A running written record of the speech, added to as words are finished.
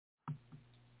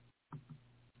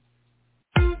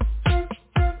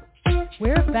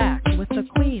We're back with the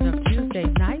Queen of Tuesday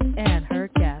Night and her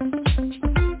guests.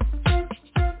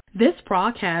 This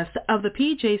broadcast of the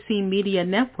PJC Media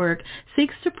Network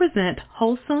seeks to present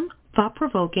wholesome,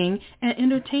 thought-provoking, and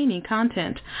entertaining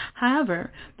content.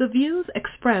 However, the views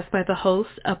expressed by the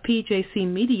hosts of PJC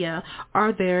Media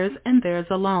are theirs and theirs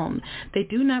alone. They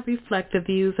do not reflect the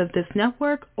views of this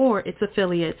network or its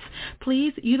affiliates.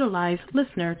 Please utilize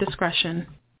listener discretion.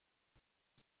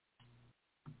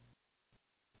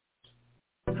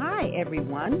 Hi,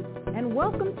 everyone, and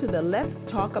welcome to the Let's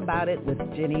Talk About It with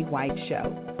Jenny White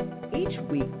show. Each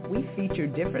week, we feature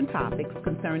different topics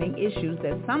concerning issues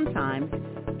that sometimes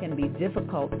can be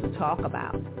difficult to talk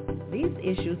about. These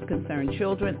issues concern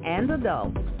children and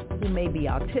adults who may be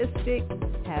autistic,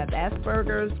 have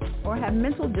Asperger's, or have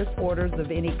mental disorders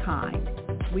of any kind.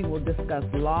 We will discuss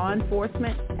law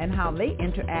enforcement and how they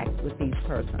interact with these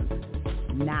persons.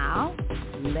 Now,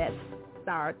 let's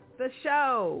start the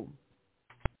show.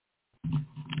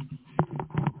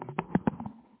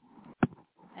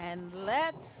 And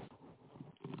let's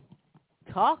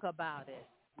talk about it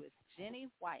with Jenny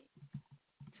White.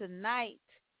 Tonight,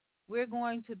 we're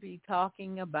going to be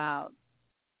talking about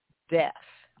death.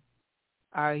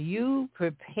 Are you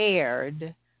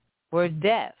prepared for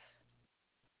death?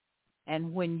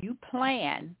 And when you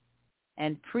plan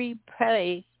and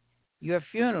prepay your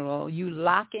funeral, you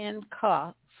lock in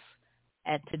costs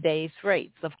at today's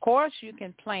rates. Of course, you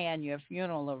can plan your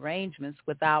funeral arrangements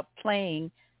without paying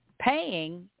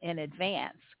in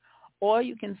advance, or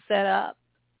you can set up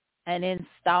an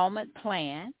installment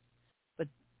plan, but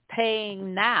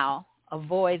paying now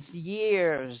avoids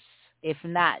years, if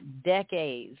not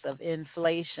decades, of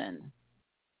inflation.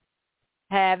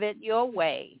 Have it your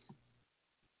way.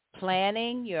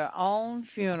 Planning your own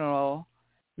funeral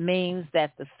means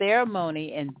that the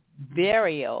ceremony and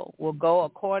burial will go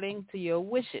according to your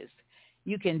wishes.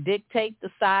 You can dictate the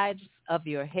size of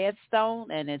your headstone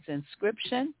and its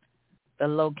inscription, the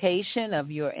location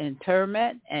of your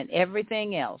interment, and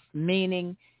everything else,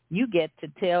 meaning you get to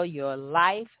tell your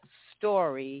life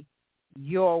story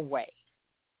your way.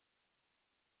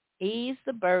 Ease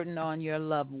the burden on your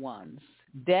loved ones.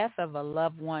 Death of a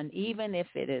loved one, even if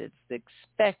it is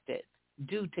expected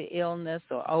due to illness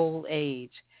or old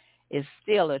age, is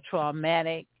still a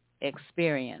traumatic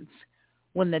experience.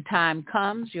 When the time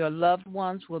comes, your loved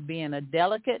ones will be in a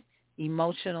delicate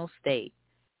emotional state.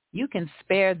 You can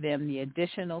spare them the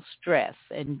additional stress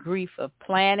and grief of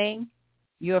planning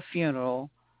your funeral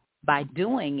by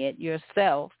doing it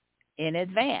yourself in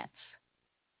advance.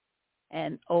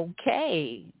 And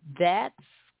okay, that's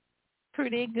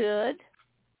pretty good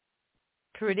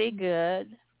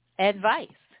advice.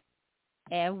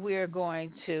 And we're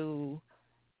going to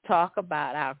talk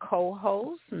about our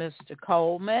co-host, Mr.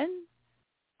 Coleman.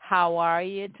 How are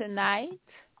you tonight?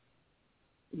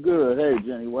 Good. Hey,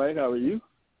 Jenny White, how are you?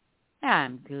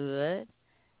 I'm good.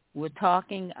 We're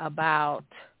talking about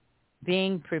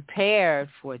being prepared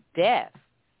for death.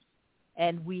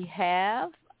 And we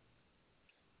have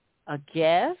a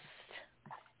guest,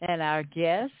 and our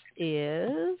guest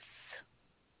is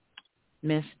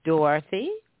Miss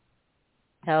Dorothy.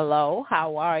 Hello,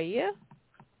 how are you?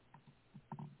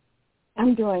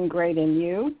 I'm doing great, and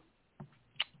you?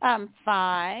 I'm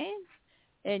fine.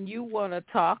 And you want to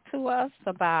talk to us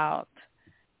about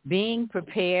being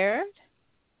prepared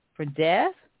for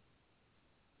death?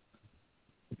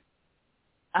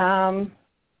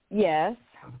 Yes.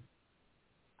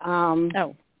 I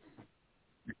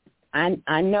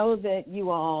know that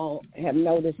you all have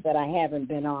noticed that I haven't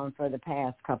been on for the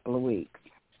past couple of weeks.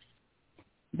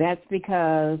 That's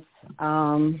because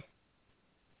the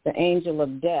angel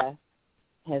of death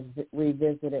has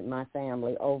revisited my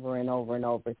family over and over and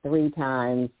over 3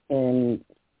 times in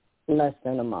less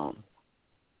than a month.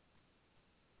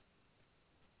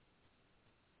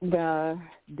 The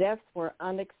deaths were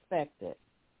unexpected.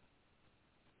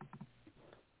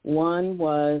 One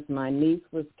was my niece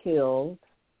was killed,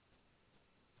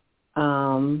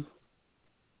 and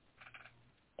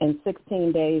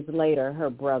 16 days later, her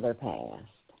brother passed.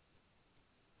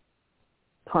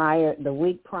 The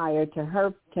week prior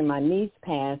to my niece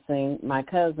passing, my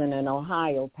cousin in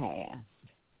Ohio passed,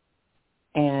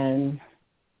 and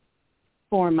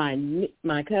for my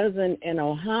cousin in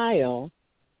Ohio,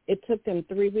 it took them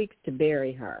 3 weeks to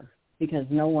bury her because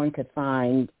no one could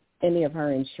find any of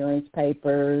her insurance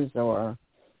papers, or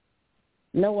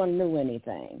no one knew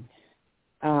anything.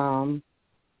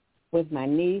 With my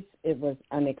niece, it was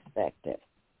unexpected.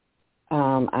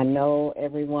 I know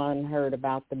everyone heard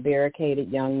about the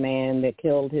barricaded young man that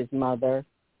killed his mother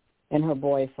and her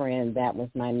boyfriend. That was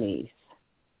my niece.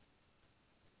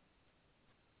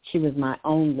 She was my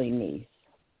only niece.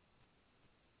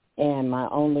 And my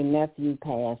only nephew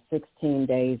passed 16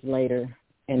 days later,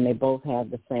 and they both have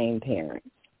the same parents.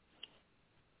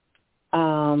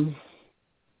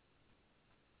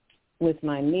 With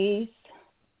my niece,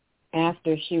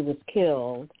 after she was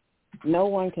killed, no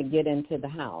one could get into the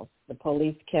house. The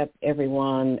police kept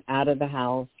everyone out of the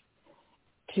house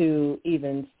to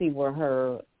even see where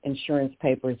her insurance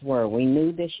papers were. We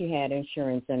knew that she had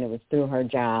insurance and it was through her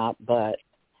job, but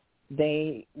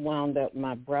they wound up,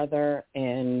 my brother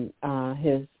and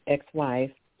his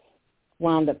ex-wife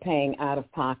wound up paying out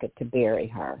of pocket to bury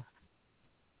her.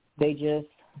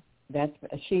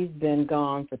 She's been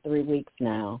gone for 3 weeks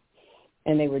now,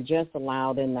 and they were just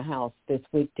allowed in the house this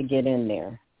week to get in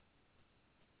there.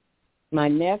 My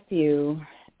nephew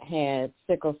had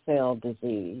sickle cell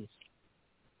disease.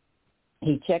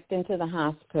 He checked into the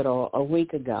hospital a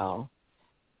week ago,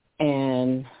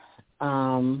 and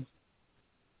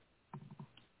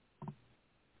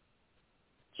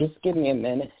just give me a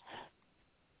minute.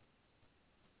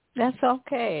 That's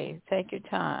okay. Take your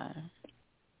time.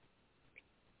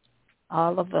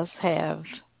 All of us have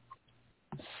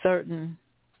certain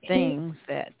things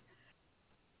that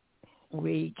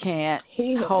we can't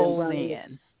hold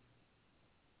in.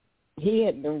 He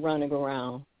had been running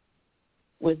around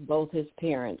with both his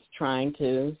parents trying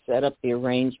to set up the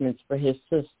arrangements for his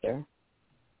sister.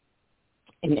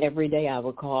 And every day I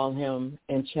would call him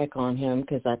and check on him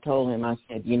because I told him, I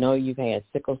said, you've had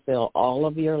sickle cell all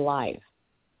of your life.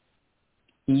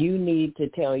 You need to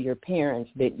tell your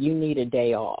parents that you need a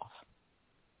day off,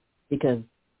 because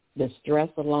the stress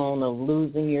alone of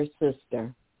losing your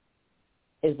sister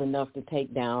is enough to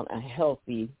take down a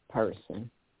healthy person.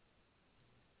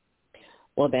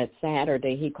 Well, that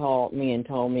Saturday he called me and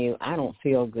told me, I don't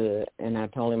feel good. And I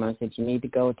told him, I said, you need to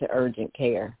go to urgent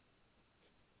care.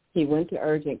 He went to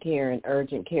urgent care, and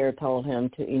urgent care told him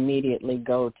to immediately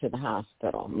go to the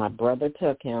hospital. My brother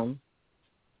took him,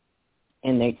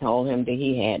 and they told him that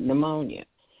he had pneumonia.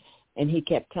 And he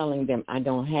kept telling them, I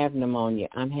don't have pneumonia.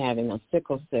 I'm having a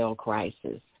sickle cell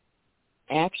crisis.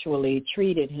 Actually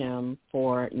treated him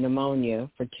for pneumonia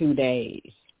for 2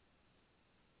 days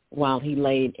while he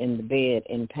laid in the bed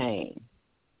in pain.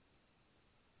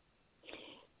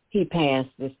 He passed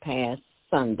this past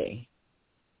Sunday,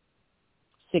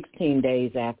 16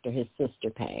 days after his sister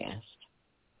passed.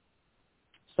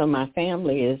 So my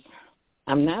family is,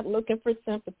 I'm not looking for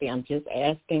sympathy. I'm just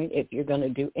asking, if you're going to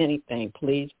do anything,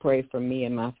 please pray for me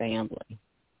and my family.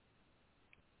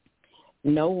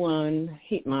 No one,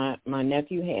 my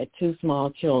nephew had 2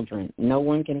 small children. No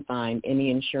one can find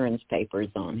any insurance papers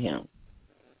on him.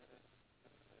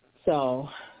 So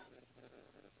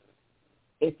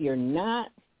if you're not,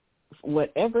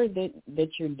 whatever that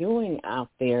you're doing out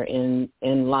there in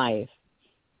life,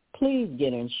 please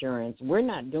get insurance. We're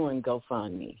not doing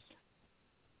GoFundMes.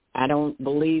 I don't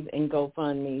believe in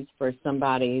GoFundMes for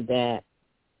somebody that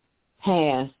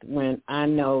passed, when I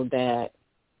know that,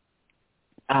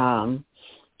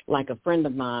 like a friend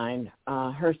of mine,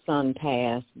 her son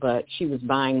passed, but she was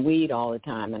buying weed all the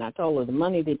time. And I told her, the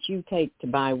money that you take to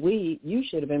buy weed, you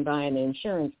should have been buying an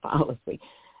insurance policy.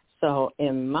 So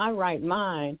in my right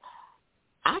mind,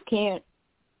 I can't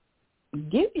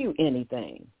give you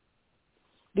anything,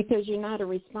 because you're not a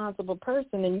responsible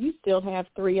person, and you still have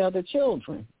 3 other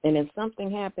children. And if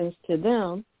something happens to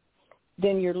them,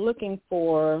 then you're looking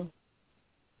for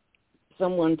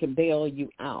someone to bail you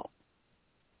out.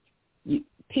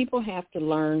 People have to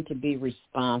learn to be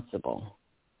responsible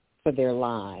for their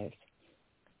lives.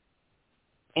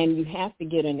 And you have to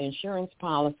get an insurance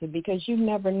policy, because you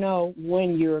never know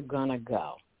when you're going to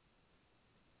go.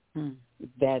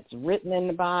 That's written in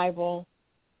the Bible.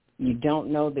 You don't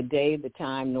know the day, the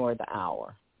time, nor the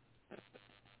hour.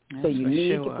 So you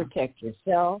need to protect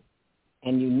yourself,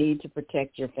 and you need to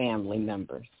protect your family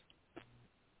members.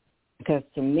 Because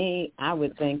to me, I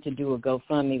would think to do a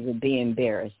GoFundMe would be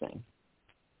embarrassing.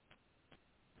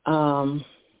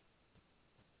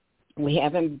 We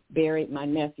haven't buried my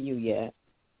nephew yet,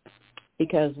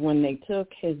 because when they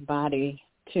took his body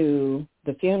to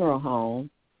the funeral home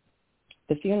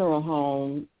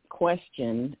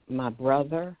questioned my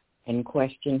brother and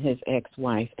questioned his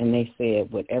ex-wife, and they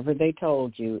said, whatever they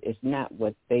told you is not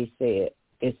what they said.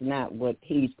 It's not what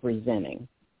he's presenting.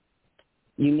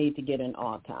 You need to get an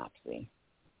autopsy.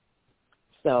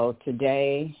 So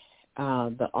today,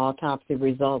 the autopsy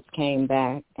results came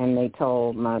back, and they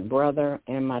told my brother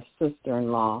and my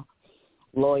sister-in-law,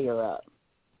 lawyer up.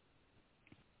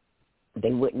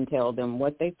 They wouldn't tell them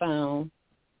what they found.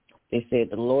 They said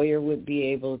the lawyer would be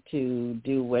able to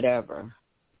do whatever,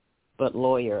 but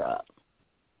lawyer up.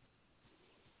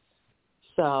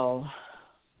 So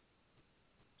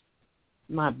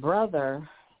My brother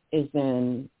is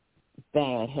in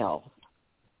bad health.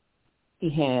 He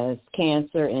has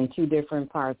cancer in 2 different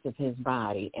parts of his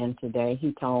body, and today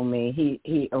he told me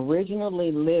he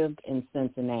originally lived in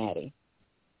Cincinnati.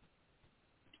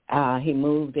 He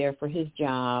moved there for his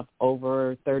job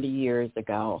over 30 years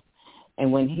ago,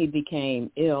 and when he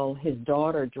became ill, his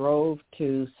daughter drove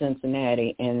to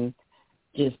Cincinnati and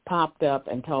just popped up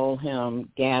and told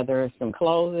him, gather some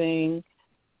clothing,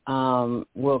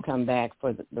 we'll come back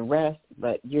for the rest,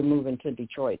 but you're moving to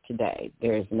Detroit today.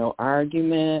 There's no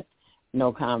argument,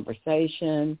 no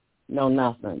conversation, no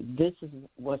nothing. This is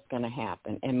what's going to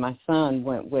happen. And my son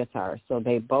went with her, so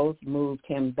they both moved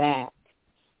him back.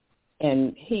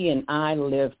 And he and I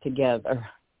lived together,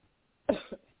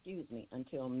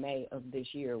 until May of this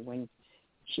year, when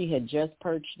she had just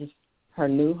purchased her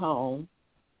new home,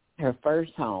 her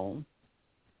first home.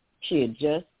 She had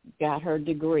just got her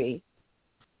degree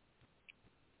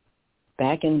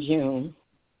back in June.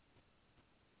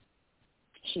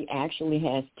 She actually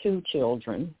has 2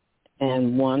 children,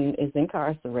 and one is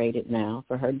incarcerated now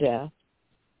for her death.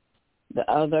 The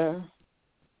other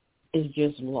is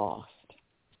just lost.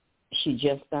 She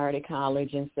just started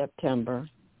college in September.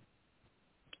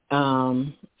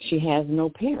 She has no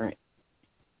parent.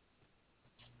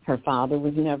 Her father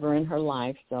was never in her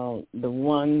life, so the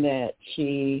one that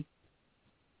she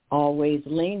always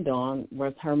leaned on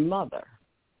was her mother.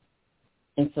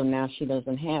 And so now she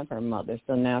doesn't have her mother,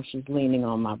 so now she's leaning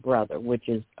on my brother, which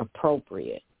is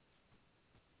appropriate.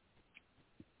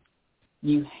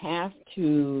 You have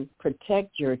to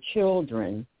protect your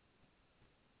children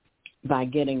by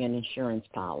getting an insurance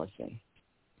policy.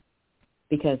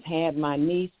 Because had my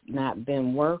niece not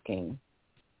been working,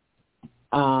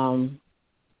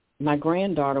 my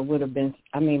granddaughter would have been,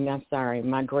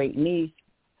 my great niece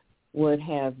would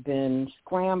have been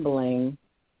scrambling,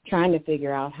 trying to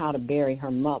figure out how to bury her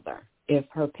mother if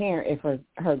her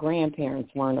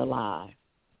grandparents weren't alive.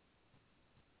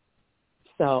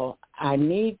 So I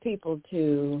need people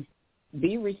to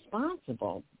be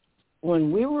responsible.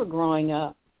 When we were growing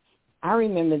up, I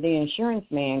remember the insurance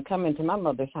man coming to my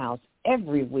mother's house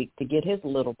every week to get his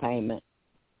little payment.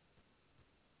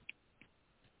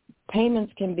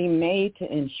 Payments can be made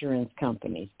to insurance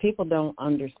companies. People don't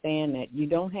understand that.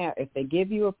 If they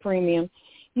give you a premium,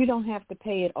 you don't have to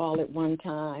pay it all at one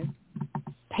time.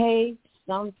 Pay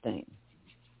something.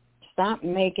 Stop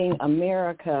making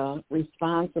America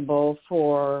responsible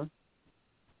for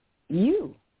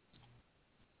you.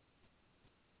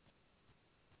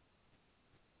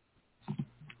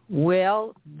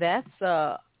 Well, that's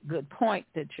a good point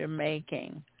that you're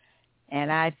making. And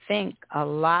I think a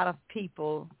lot of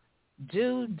people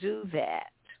do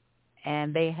that.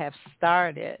 And they have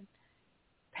started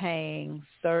paying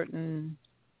certain,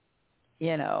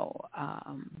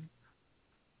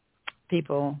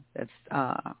 people that's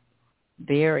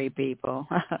bury people.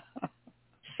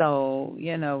 So,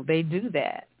 they do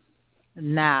that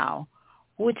now,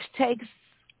 which takes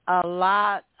a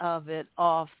lot of it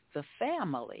off the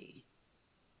family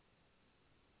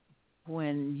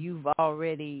when you've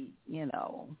already,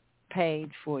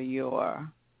 paid for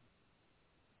your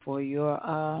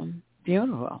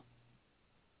funeral.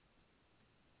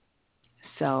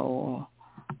 So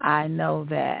I know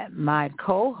that my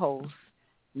co-host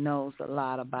knows a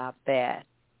lot about that.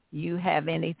 You have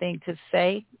anything to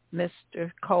say,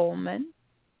 Mr. Coleman?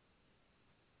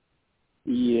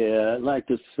 Yeah, I'd like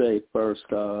to say first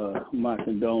my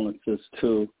condolences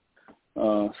to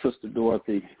Sister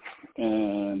Dorothy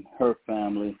and her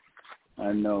family.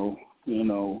 I know,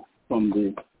 from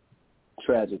the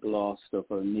tragic loss of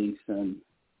her niece and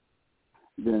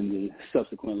then the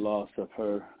subsequent loss of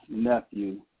her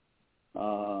nephew.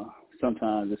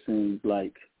 Sometimes it seems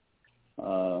like,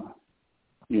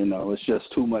 it's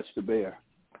just too much to bear.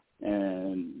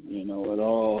 And, it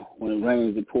all, when it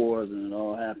rains, it pours, and it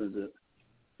all happens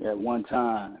at one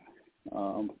time.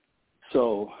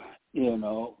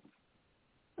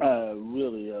 I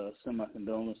really send my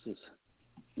condolences,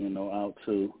 out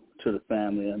to the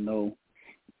family. I know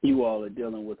you all are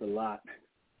dealing with a lot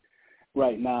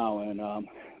right now, and,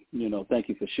 thank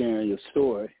you for sharing your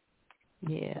story.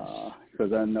 Yes.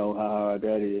 Because I know how hard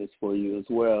that is for you as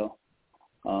well.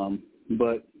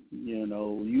 But,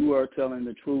 you are telling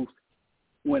the truth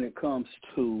when it comes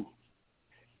to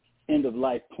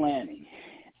end-of-life planning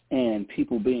and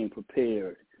people being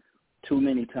prepared. Too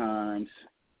many times,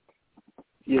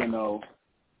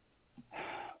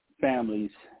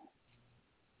 families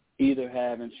either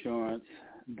have insurance,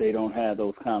 they don't have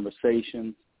those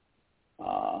conversations.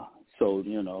 So,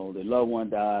 the loved one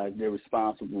died, they're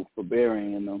responsible for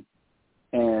burying them.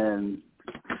 And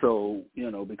So,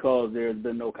 because there's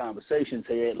been no conversations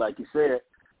had, like you said,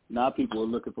 now people are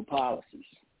looking for policies.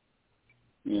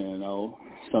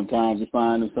 Sometimes you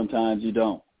find them, sometimes you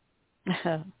don't.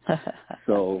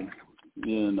 So,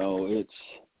 it's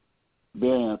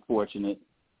very unfortunate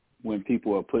when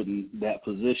people are put in that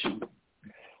position.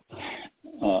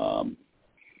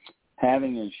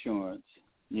 Having insurance,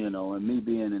 and me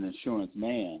being an insurance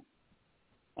man,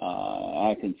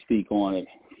 I can speak on it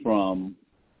from,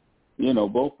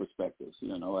 both perspectives,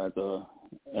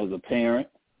 as a parent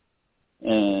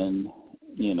and,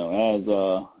 as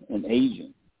an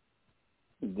agent,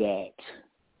 that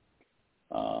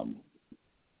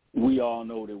we all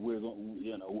know that we're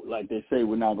going, like they say,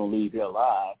 we're not going to leave here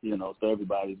alive, so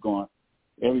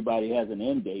everybody has an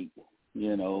end date,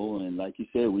 and like you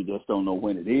said, we just don't know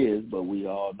when it is, but we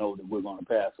all know that we're going to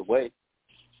pass away.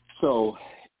 So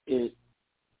it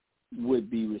would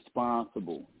be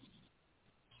responsible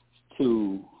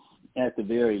to, at the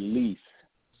very least,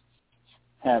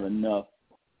 have enough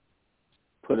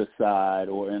put aside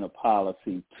or in a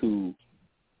policy to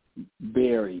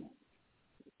bury,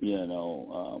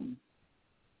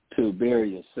 to bury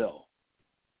yourself,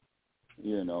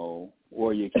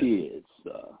 or your kids.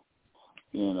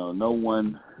 No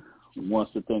one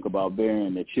wants to think about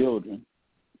burying their children,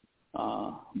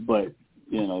 but,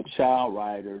 child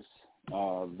riders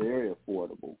are very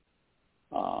affordable.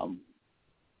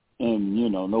 And,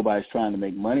 nobody's trying to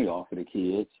make money off of the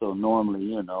kids. So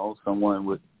normally, someone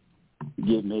would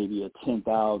get maybe a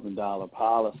 $10,000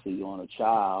 policy on a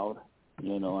child,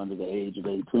 under the age of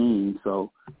 18.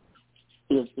 So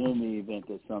if in the event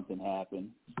that something happened,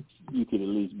 you could at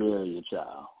least bury your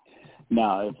child.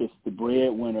 Now, if it's the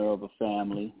breadwinner of a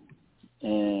family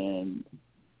and,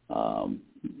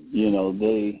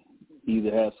 they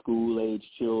either have school-age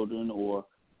children or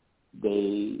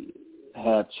they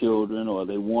have children or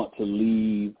they want to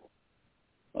leave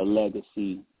a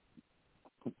legacy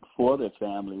for their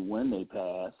family when they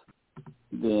pass,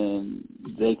 then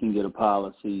they can get a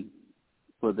policy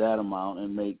for that amount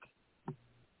and make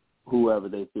whoever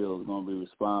they feel is going to be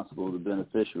responsible the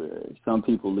beneficiary. Some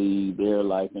people leave their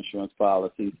life insurance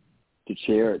policies to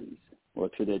charities or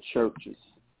to their churches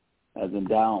as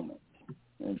endowments.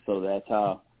 And so that's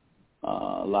how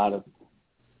a lot of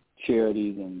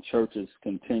charities and churches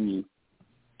continue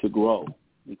to grow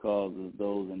because of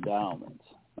those endowments.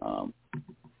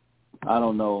 I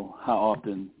don't know how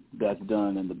often that's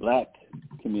done in the black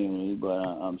community, but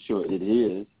I'm sure it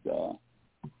is.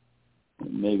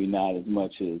 Maybe not as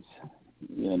much as,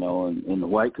 in the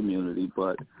white community,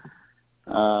 but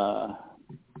our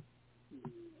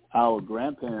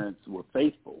grandparents were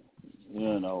faithful,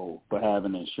 for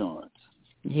having insurance.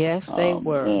 Yes, they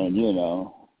were. And,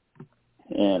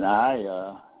 and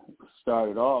I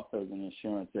started off as an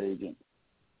insurance agent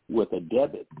with a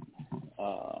debit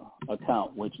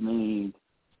account, which means,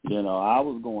 I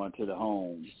was going to the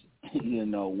homes,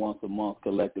 once a month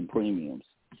collecting premiums.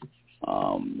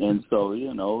 And so,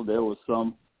 there were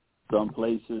some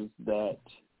places that,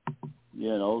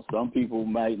 some people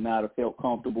might not have felt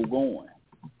comfortable going.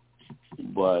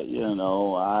 But,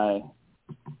 I,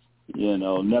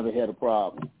 never had a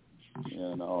problem.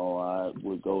 I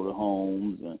would go to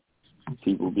homes and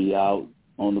people be out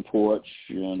on the porch,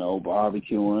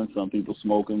 barbecuing, some people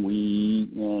smoking weed,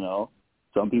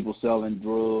 some people selling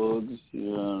drugs,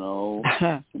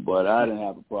 but I didn't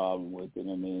have a problem with it.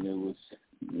 I mean, it was,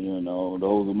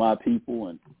 those were my people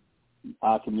and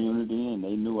our community, and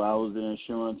they knew I was the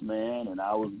insurance man and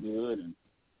I was good. And,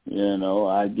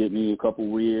 I'd get me a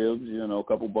couple ribs, a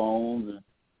couple bones,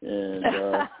 and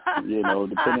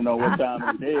depending on what time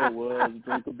of the day it was,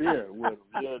 drink a beer with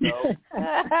them,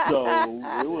 So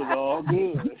it was all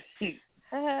good,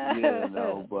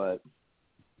 but,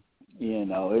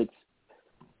 it's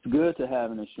good to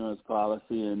have an insurance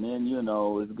policy, and then,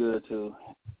 it's good to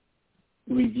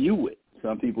review it.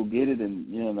 Some people get it and,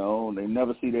 they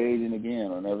never see the agent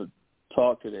again or never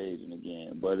talk to the agent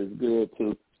again, but it's good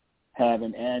to have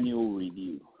an annual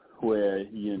review where,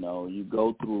 you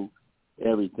go through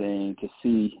everything to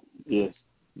see if,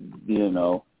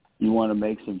 you want to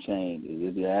make some changes,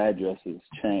 if your address has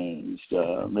changed,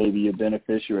 maybe your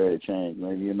beneficiary changed,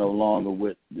 maybe you're no longer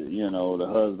with, the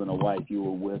husband or wife you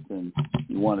were with and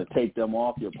you want to take them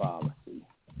off your policy,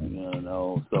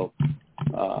 so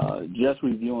just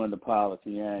reviewing the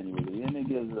policy annually, and it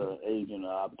gives the agent an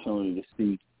opportunity to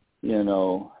see,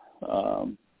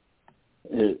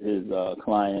 his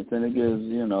clients, and it gives,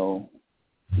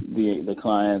 the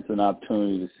clients an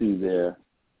opportunity to see their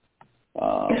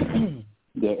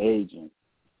agent,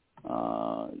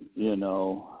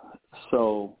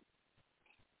 so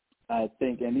I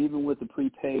think, and even with the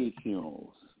prepaid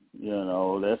funerals,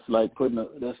 that's like putting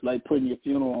your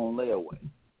funeral on layaway,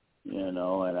 and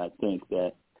I think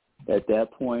that at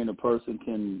that point a person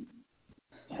can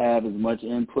have as much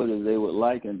input as they would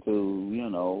like into,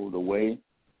 the way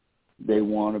they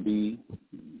want to be,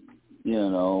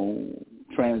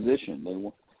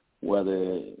 transitioned.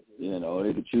 Whether,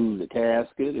 they could choose a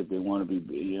casket. If they want to be,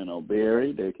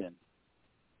 buried, they can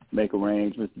make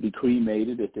arrangements to be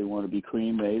cremated if they want to be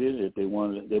cremated. If they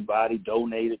want their body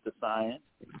donated to science,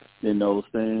 then those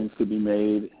things could be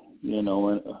made, and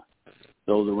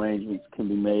those arrangements can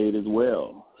be made as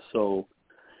well. So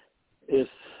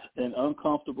it's an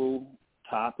uncomfortable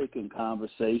topic and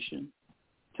conversation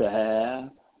to have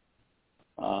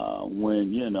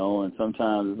when, and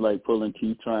sometimes it's like pulling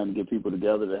teeth trying to get people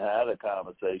together to have a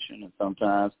conversation, and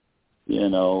sometimes,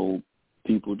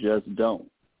 people just don't.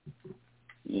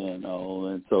 And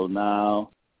so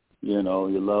now, your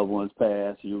loved ones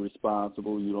pass, you're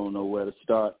responsible, you don't know where to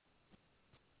start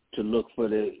to look for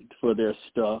their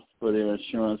stuff, for their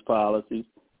insurance policies,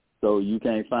 so you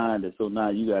can't find it. So now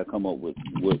you got to come up with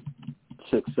 $6,000,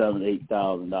 $7,000,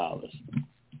 $8,000,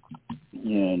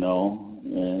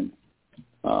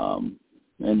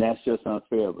 and that's just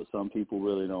unfair, but some people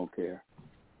really don't care.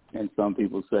 And some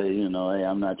people say, hey,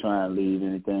 I'm not trying to leave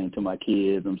anything to my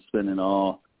kids, I'm spending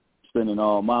all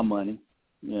my money,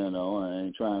 I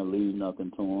ain't trying to leave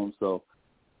nothing to them. So,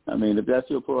 I mean, if that's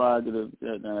your prerogative,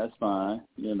 that's fine.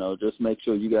 Just make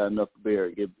sure you got enough to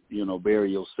bury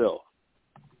yourself.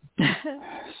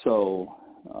 So,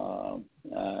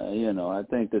 I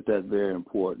think that that's very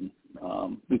important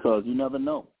because you never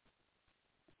know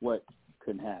what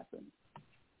can happen.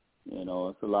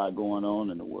 It's a lot going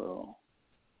on in the world,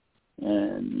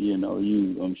 and you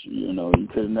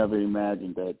could have never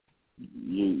imagined that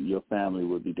your family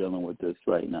would be dealing with this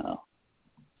right now.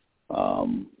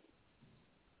 And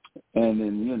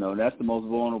then, that's the most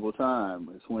vulnerable time.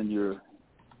 It's when you're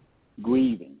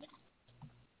grieving,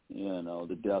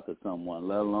 the death of someone,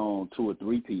 let alone 2 or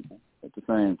 3 people at the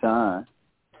same time.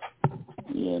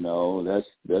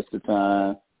 That's the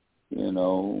time,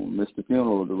 Mr.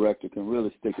 Funeral Director can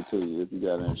really stick it to you if you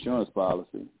got an insurance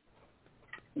policy.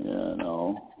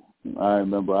 I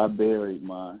remember I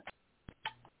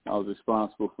was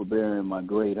responsible for burying my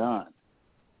great aunt.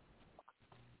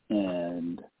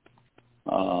 And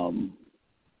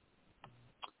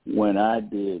when I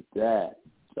did that,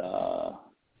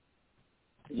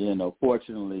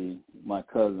 fortunately my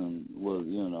cousin was,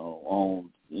 owned,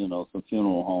 some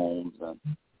funeral homes. And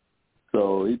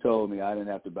so he told me I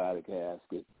didn't have to buy the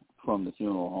casket from the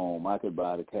funeral home. I could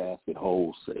buy the casket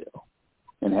wholesale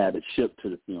and had it shipped to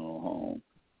the funeral home.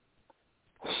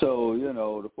 So,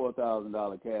 the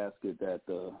 $4,000 casket that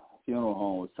the funeral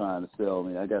home was trying to sell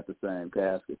me, I got the same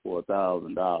casket for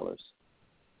 $1,000.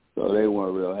 So they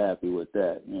weren't real happy with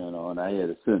that, and I had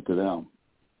it sent to them.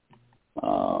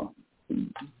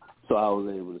 So I was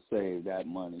able to save that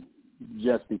money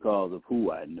just because of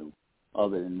who I knew.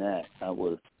 Other than that, I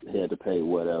would have had to pay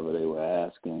whatever they were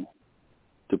asking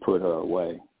to put her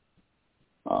away.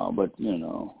 But,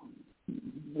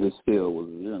 it still was,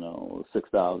 a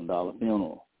 $6,000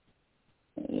 funeral,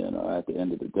 at the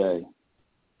end of the day.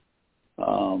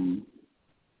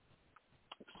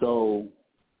 So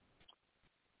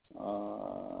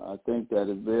I think that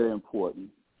it's very important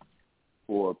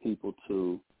for people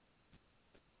to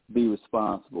be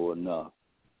responsible enough.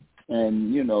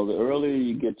 And, the earlier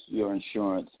you get your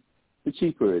insurance, the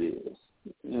cheaper it is.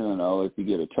 If you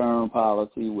get a term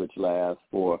policy, which lasts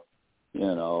for,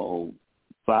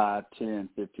 5, 10,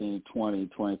 15, 20,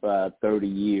 25, 30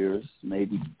 years,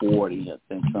 maybe 40. I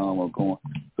think some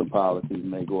policies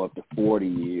may go up to 40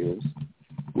 years.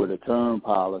 With a term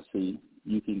policy,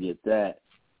 you can get that.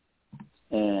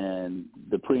 And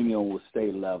the premium will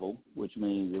stay level, which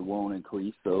means it won't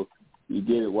increase. So you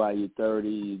get it while you're 30,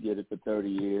 you get it for 30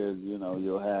 years,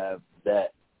 you'll have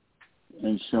that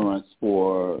insurance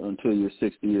until you're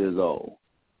 60 years old.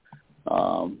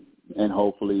 And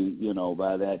hopefully,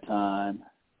 by that time,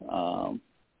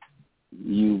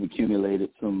 you've accumulated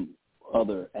some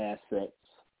other assets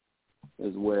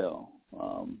as well.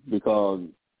 Because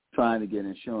trying to get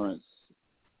insurance,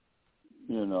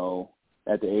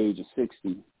 at the age of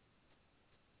 60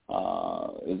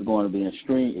 is going to be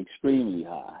extremely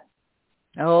high.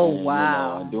 Oh,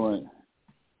 wow. It's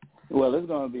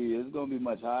going to be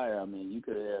much higher. I mean, you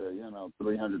could have had a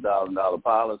 $300,000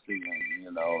 policy,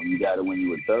 and you got it when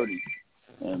you were 30,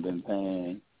 and been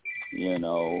paying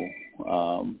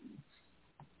 $30,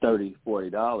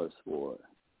 $40 for it.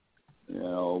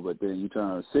 But then you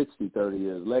turn 60 30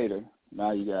 years later.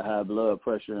 Now you got high blood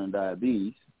pressure and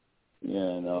diabetes,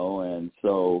 And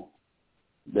so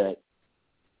that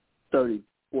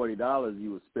 $40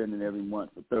 you were spending every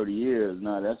month for 30 years,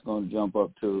 now that's going to jump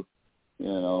up to,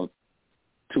 $250,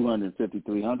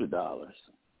 $300.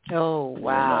 Oh,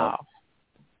 wow.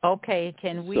 Okay,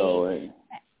 can we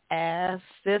ask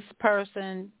this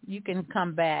person, you can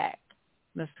come back,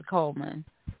 Mr. Coleman.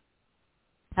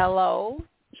 Hello?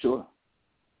 Sure.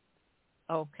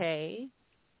 Okay.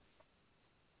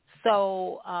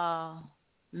 So,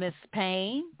 Ms.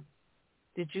 Payne,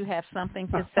 did you have something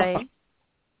to say?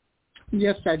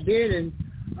 Yes, I did. And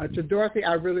to Dorothy,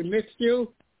 I really missed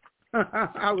you.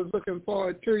 I was looking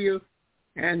forward to you.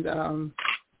 And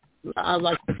I'd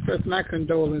like to express my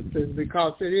condolences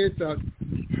because it is a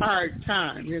hard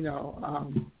time,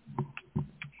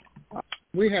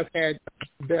 We have had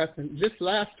death, and this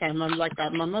last time,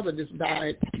 my mother just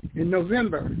died in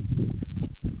November.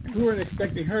 We weren't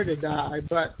expecting her to die,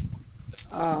 but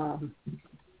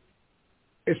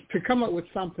it's to come up with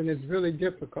something is really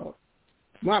difficult.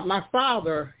 My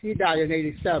father, he died in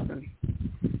 1987,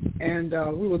 and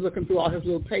we were looking through all his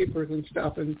little papers and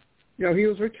stuff, and he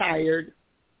was retired,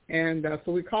 and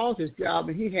so we called his job,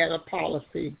 and he had a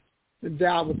policy. The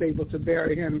job was able to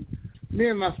bury him. Me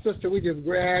and my sister, we just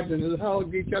grabbed and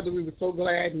hugged each other. We were so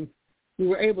glad, and we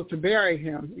were able to bury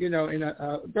him, in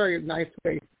a very nice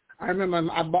way. I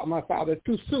remember I bought my father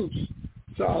 2 suits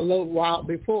a little while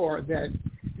before that,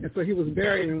 and so he was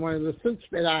buried in one of the suits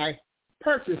that I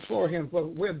purchased for him for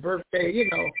his birthday,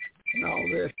 and all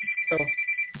this. So,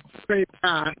 great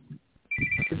time.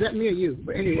 Is that me or you?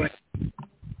 But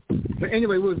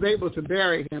anyway, we was able to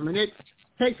bury him, and it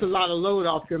takes a lot of load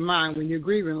off your mind when you're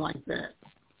grieving like that.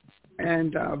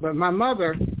 And but my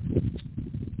mother,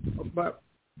 but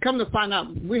come to find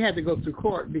out, we had to go to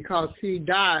court because he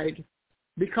died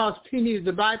because he needed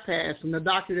a bypass, and the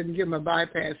doctor didn't give him a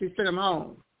bypass. He sent him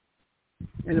home.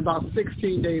 And about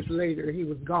 16 days later, he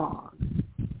was gone.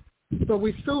 So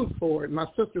we sued for it. My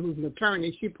sister, who's an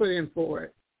attorney, she put in for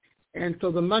it. And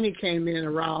so the money came in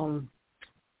around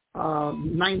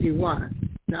 91.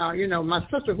 Now, my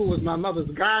sister, who was my mother's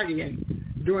guardian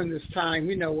during this time,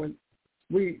 when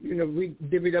we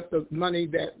divvied up the money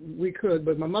that we could,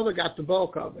 but my mother got the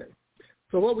bulk of it.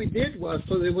 So what we did was,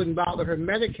 so that it wouldn't bother her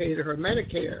Medicaid or her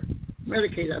Medicaid,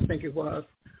 I think it was,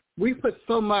 we put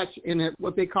so much in it,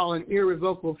 what they call an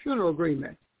irrevocable funeral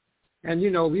agreement. And,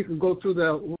 you can go through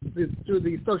the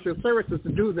social services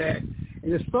to do that.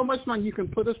 And there's so much money you can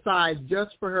put aside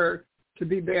just for her to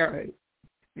be buried.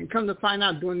 And come to find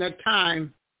out during that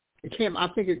time, I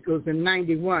think it was in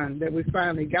 91 that we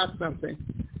finally got something.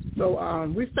 So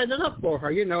we set it up for her,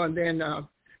 and then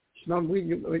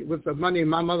with the money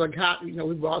my mother got,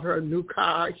 we bought her a new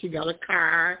car. She got a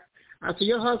car. I said,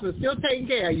 your husband's still taking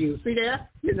care of you. See that?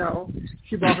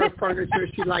 She bought her furniture.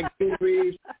 She liked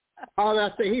jewelry. All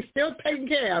that. I said, he's still taking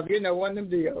care of, one of them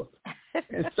deals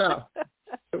and stuff.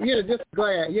 So, just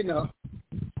glad,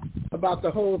 about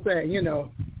the whole thing,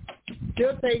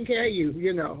 still taking care of you,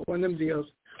 one of them deals.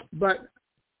 But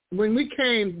when we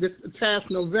came this past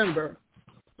November,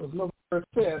 it was November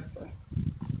 5th,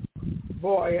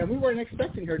 boy, and we weren't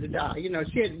expecting her to die.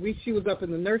 She was up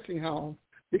in the nursing home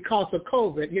because of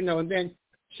COVID, and then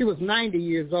she was 90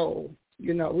 years old.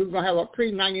 We were going to have a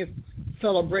pre-90th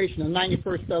celebration, a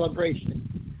 91st celebration.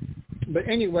 But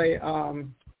anyway,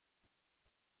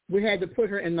 we had to put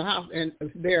her in the house and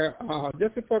there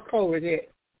just before COVID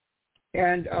hit.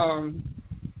 And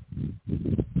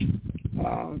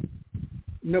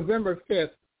November 5th,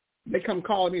 they come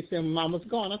calling me saying, Mama's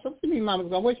gone. I said, what do you mean Mama's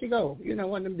gone? Where'd she go?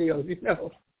 One of them deals,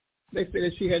 They said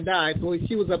that she had died. So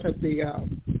she was up at the,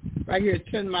 right here at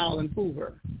 10 Mile in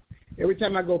Hoover. Every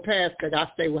time I go past that,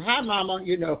 I say, well, hi, Mama,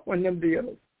 one of them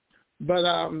deals. But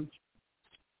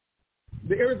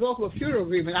the irrevocable funeral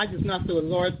agreement, I just not said,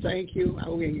 Lord, thank you.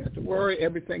 We ain't got to worry.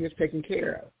 Everything is taken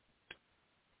care of.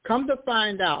 Come to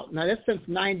find out, now that's since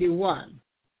 91,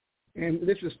 and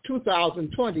this is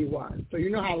 2021, so you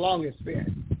know how long it's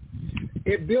been.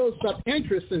 It builds up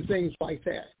interest in things like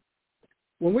that.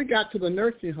 When we got to the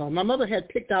nursing home, my mother had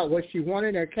picked out what she wanted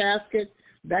in her casket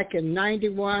back in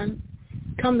 91.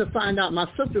 Come to find out, my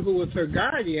sister, who was her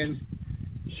guardian,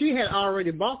 she had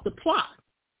already bought the plot.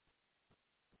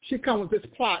 She come with this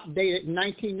plot dated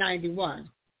 1991.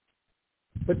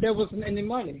 But there wasn't any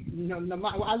money.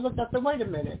 I looked up and wait a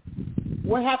minute.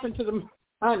 What happened to the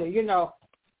money,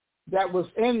 that was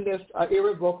in this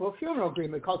irrevocable funeral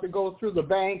agreement? Because it goes through the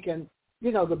bank and,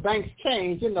 the banks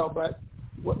change, but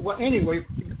anyway,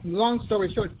 long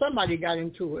story short, somebody got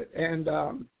into it and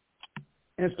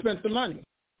spent the money.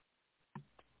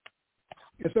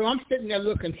 And so I'm sitting there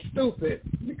looking stupid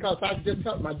because I just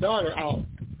helped my daughter out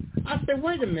I said,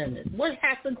 wait a minute, what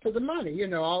happened to the money? You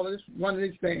know, all of this, one of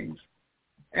these things.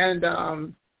 And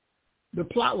the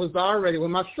plot was already,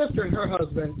 when my sister and her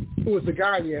husband, who was the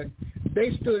guardian,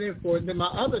 they stood in for it. Then my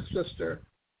other sister,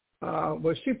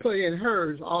 she put in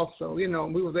hers also, you know,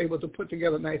 and we was able to put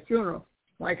together a nice funeral.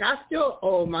 Like, I still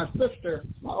owe my sister,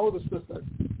 my older sister,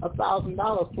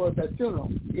 $1,000 towards that funeral,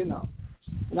 you know.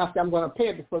 And I said, I'm going to pay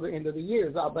it before the end of the year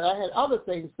is out. But I had other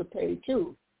things to pay,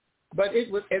 too. But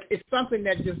it's something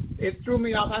that just, it threw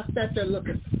me off. I sat there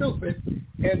looking stupid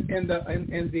in the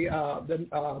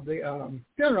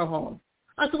funeral home.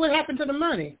 I said, what happened to the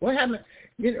money? What happened?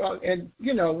 You know, and,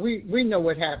 you know, we know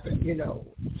what happened. You know,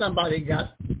 somebody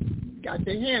got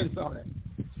their hands on it.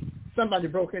 Somebody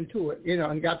broke into it, you know,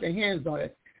 and got their hands on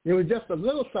it. It was just a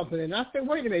little something. And I said,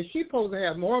 wait a minute, she's supposed to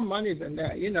have more money than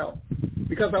that, you know,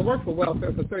 because I worked for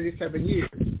welfare for 37 years.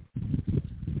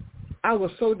 I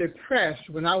was so depressed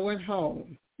when I went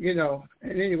home, you know.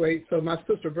 And anyway, so my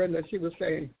sister Brenda, she was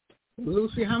saying,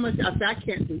 Lucy, how much? I said, I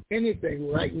can't do anything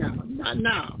right now, not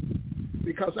now,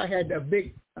 because I had a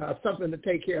big something to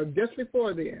take care of just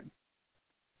before then.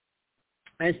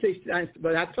 And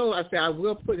but I told her, I said, I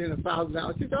will put in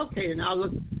 $1,000. She said, okay, and I'll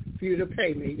look for you to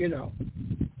pay me, you know.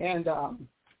 And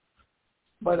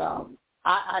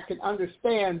I can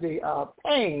understand the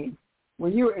pain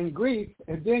when you're in grief,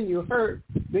 and then you hurt,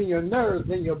 then your nerves,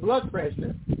 then your blood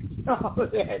pressure, all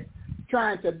of that,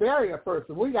 trying to bury a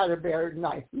person. We got to bury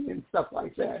nicely and stuff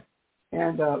like that.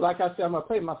 And like I said, I'm going to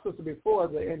pay my sister before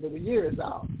the end of the year is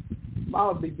out.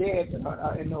 Mom will be dead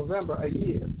in November a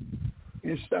year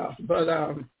and stuff. But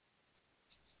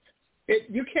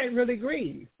you can't really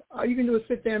grieve. All you can do is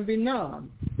sit there and be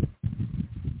numb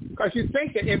because you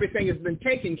think that everything has been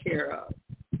taken care of.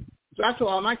 So I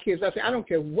told all my kids, I said, I don't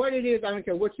care what it is. I don't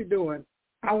care what you're doing.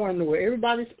 I want to know what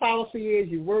everybody's policy is.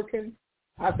 You're working.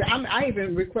 I said, I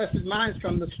even requested mine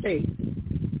from the state,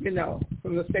 you know,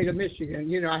 from the state of Michigan.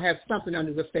 You know, I have something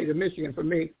under the state of Michigan for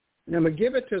me. And I'm going to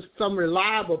give it to some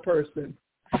reliable person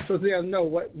so they'll know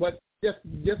what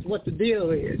just what the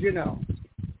deal is, you know.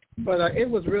 But it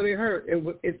was really hurt.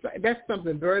 That's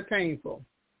something very painful,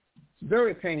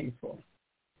 very painful.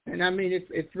 And I mean,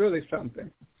 it's really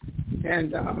something.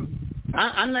 And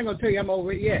I'm not going to tell you I'm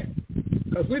over it yet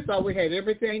because we thought we had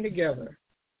everything together.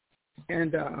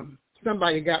 And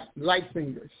somebody got light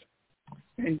fingers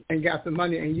and got the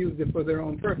money and used it for their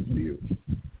own personal use.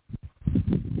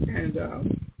 And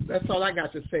that's all I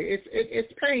got to say.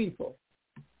 It's painful.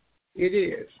 It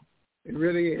is. It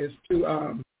really is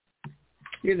to,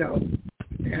 you know,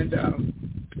 and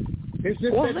it's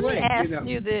just well, that let way. me ask you know.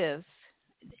 you this.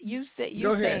 You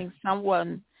saying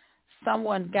someone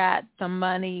got the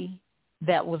money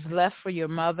that was left for your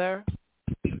mother?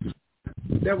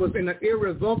 That was in an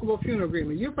irrevocable funeral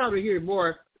agreement. You probably hear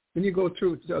more when you go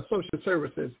through social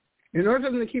services. In order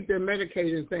for them to keep their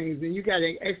Medicaid and things, and you got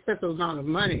an excessive amount of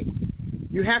money,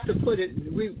 you have to put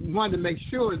it. We wanted to make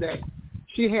sure that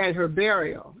she had her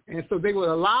burial, and so they would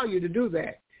allow you to do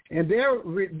that. And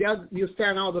you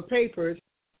sign all the papers,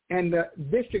 and the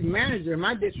district manager,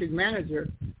 my district manager,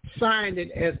 signed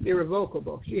it as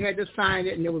irrevocable. She had to sign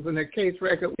it, and it was in her case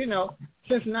record, you know,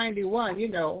 since 91, you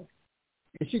know,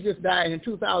 and she just died in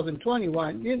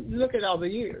 2021. You look at all the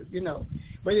years, you know.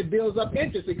 But it builds up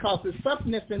interest because it's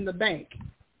something that's in the bank.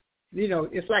 You know,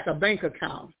 it's like a bank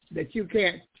account that you're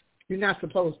not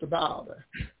supposed to bother.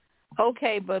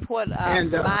 Okay, but what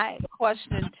my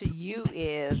question to you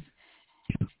is,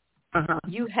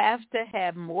 you have to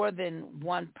have more than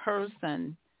one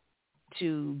person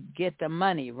to get the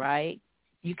money, right?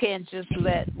 You can't just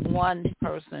let one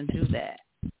person do that.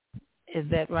 Is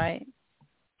that right?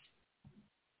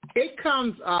 It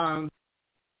comes.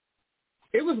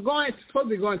 It was supposed to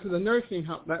be going to the nursing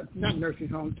home, not nursing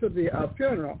home, to the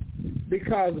funeral,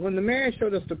 because when the man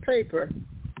showed us the paper,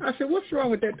 I said, "What's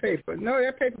wrong with that paper?" No,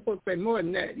 that paper's supposed to say more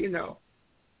than that, you know.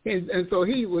 And so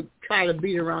he would try to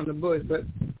beat around the bush, but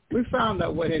we found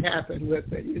out what had happened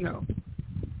with it, you know.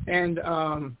 And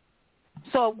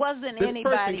so it wasn't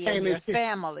anybody in your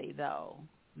family though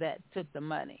that took the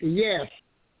money. Yes.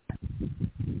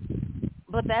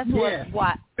 But that's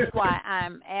why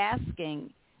I'm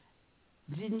asking.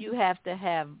 Didn't you have to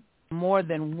have more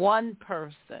than one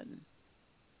person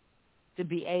to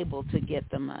be able to get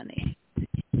the money?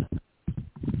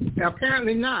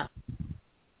 Apparently not.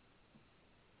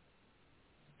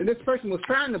 And this person was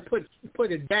trying to put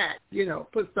it back, you know,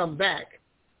 put some back,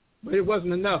 but it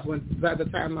wasn't enough by the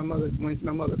time my mother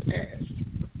passed.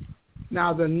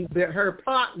 Now her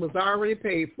pot was already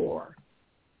paid for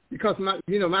because my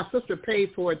sister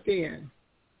paid for it then.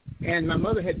 And my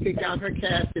mother had picked out her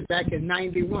casket back in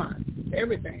 91,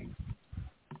 everything.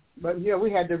 But, yeah,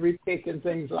 we had to repick and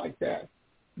things like that.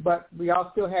 But we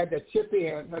all still had to chip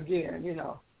in again,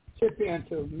 chip in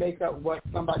to make up what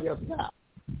somebody else got.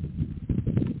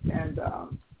 And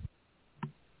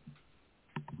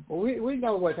we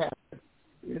know what happened,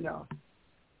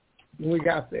 when we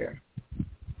got there.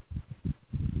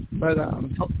 But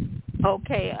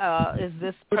okay, is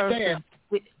this person?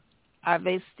 Are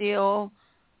they still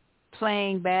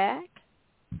playing back?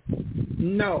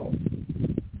 No,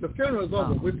 the funeral's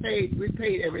over. We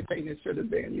paid everything that should have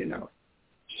been.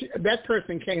 That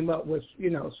person came up with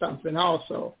something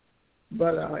also,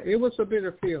 but it was a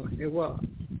bitter feeling. It was.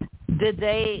 Did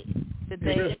they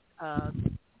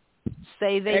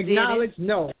say they acknowledge? Did it?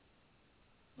 No.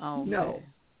 Oh, okay. No.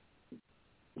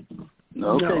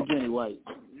 Okay, No. Jenny White.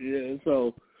 Yeah,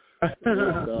 so it's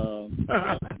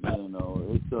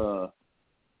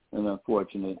an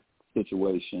unfortunate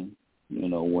situation,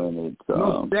 when it's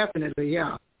most definitely,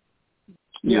 yeah.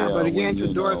 Yeah, but again,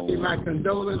 to Dorothy, my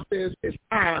condolences. It's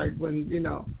hard when and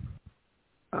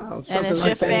something it's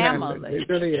like your that family. happens. It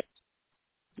really is.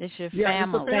 It's your Yeah,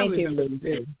 family. it's a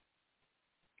family.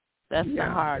 That's the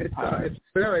hard part. It's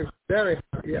very, very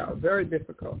hard. Yeah, very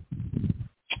difficult.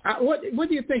 What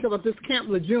do you think about this Camp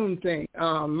Lejeune thing?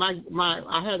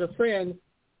 I had a friend.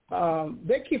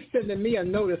 They keep sending me a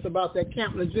notice about that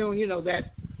Camp Lejeune.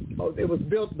 That it was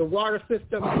built the water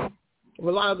system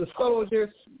with a lot of the soldiers.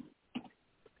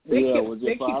 Was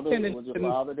your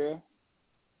father there?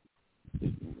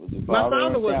 My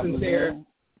father wasn't there.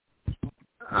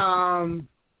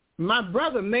 My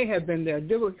brother may have been there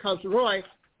because Roy.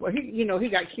 Well, he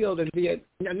got killed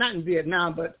not in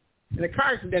Vietnam, but in a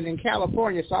car accident in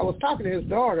California. So I was talking to his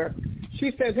daughter.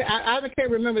 She says, I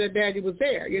can't remember that Daddy was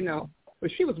there,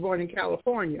 but she was born in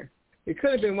California. It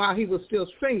could have been while he was still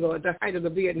single at the height of the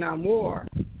Vietnam War.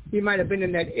 He might have been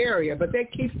in that area, but they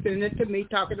keep sending it to me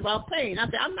talking about pain. I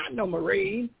said, I'm not no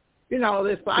Marine. All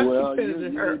this, but I keep sending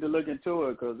it to her. You need to look into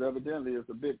it because evidently it's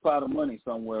a big pot of money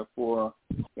somewhere for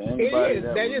anybody it is.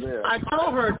 that was there. I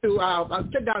told her to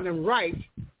sit down and write.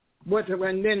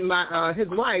 And then his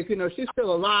wife, she's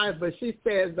still alive, but she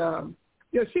says,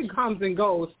 she comes and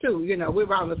goes too. We're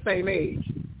around the same age.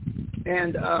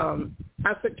 And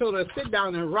I told her to sit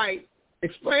down and write,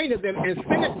 explain to them, and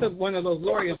send it to one of those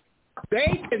lawyers. They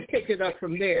can pick it up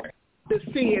from there to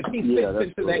see if he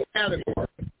fits into that category.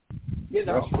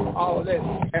 All of this.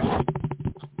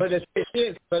 But it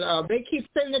is. But they keep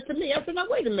sending it to me. I said, now,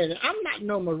 wait a minute. I'm not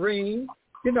no Marine.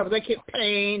 They keep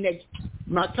paying.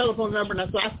 My telephone number, and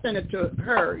so I sent it to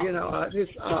her, his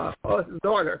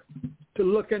daughter, to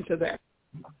look into that.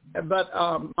 But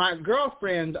my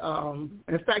girlfriend,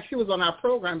 in fact, she was on our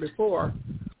program before,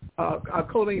 Dr.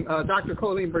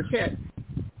 Colleen Burchett.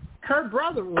 Her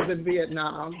brother was in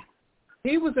Vietnam.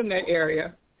 He was in that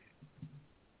area.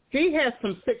 He has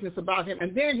some sickness about him.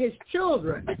 And then his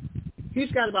children,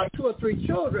 he's got about 2 or 3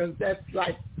 children that's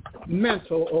like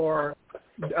mental or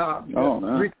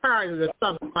retarded or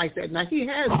something like that. Now, he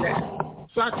has that.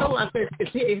 So I told him, I said,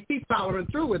 is he following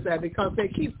through with that? Because they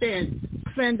keep saying,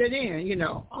 send it in,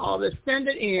 all this, send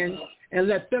it in and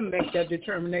let them make that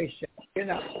determination,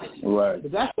 Right.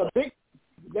 But that's a big,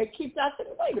 they keep that,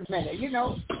 wait a minute,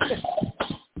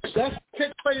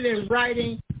 let's put it in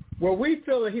writing where we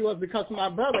feel that he was, because my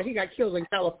brother, he got killed in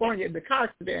California in the car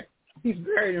accident. He's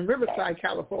buried in Riverside,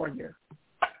 California.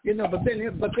 But then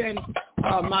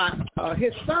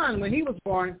his son, when he was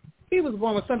born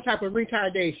with some type of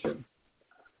retardation.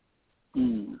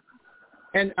 Mm.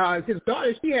 And his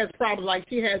daughter, she has problems like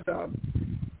she has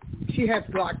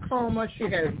glaucoma, she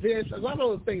has this. A lot of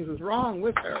those things is wrong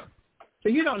with her. So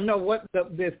you don't know what the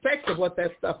effects of what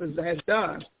that stuff has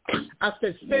done. I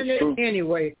said, send it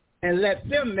anyway and let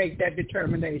them make that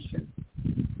determination.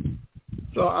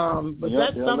 So, but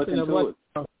that's something of what.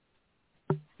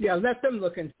 Yeah, let them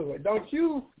look into it. Don't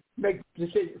you make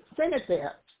decisions. Send it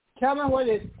there. Tell them what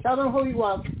it is. Tell them who you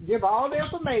want. Give all the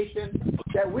information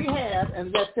that we have,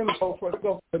 and let them go for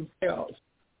themselves.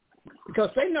 Because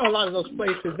they know a lot of those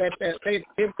places that they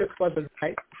just wasn't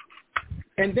right.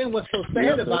 And then what's so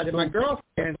sad about it, my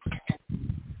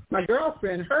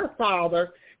girlfriend, her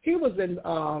father, he was in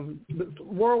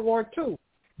World War II.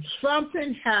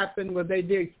 Something happened where they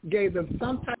gave him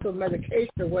some type of medication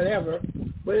or whatever,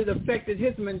 but it affected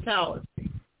his mentality.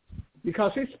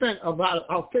 Because he spent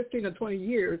about 15 or 20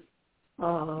 years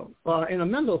in a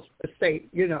mental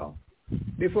state,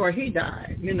 before he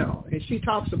died, and she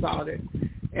talks about it.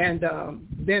 And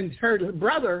then her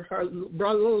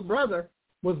little brother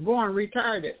was born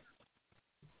retarded.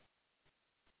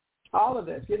 All of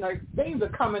this, things are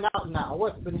coming out now,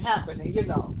 what's been happening,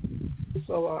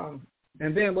 So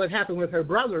And then what happened with her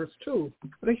brothers, too.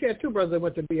 I think she had 2 brothers that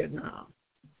went to Vietnam.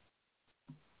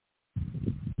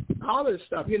 All this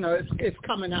stuff, it's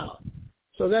coming out.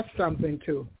 So that's something,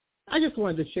 too. I just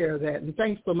wanted to share that. And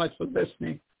thanks so much for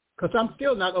listening, because I'm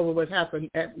still not over what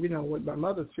happened at, with my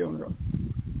mother's funeral.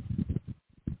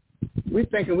 We're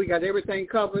thinking we got everything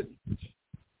covered.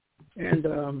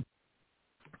 And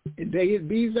it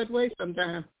bees that way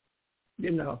sometimes,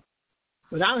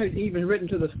 But I had even written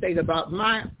to the state about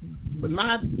my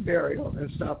burial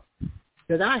and stuff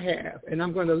that I have, and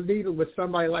I'm going to leave it with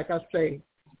somebody, like I say,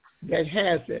 that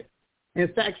has it. In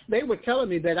fact, they were telling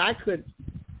me that I could,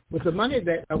 with the money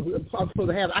that I'm supposed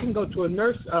to have, I can go to a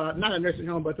not a nursing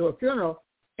home, but to a funeral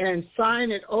and sign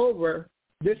it over.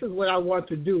 This is what I want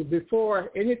to do.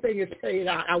 Before anything is paid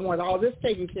out, I want all this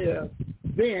taken care of.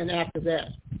 Then after that,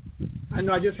 I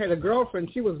know I just had a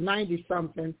girlfriend. She was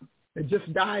 90-something. That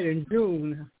just died in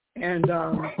June, and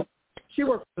she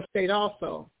worked for the state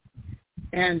also.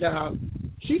 And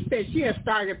she said she had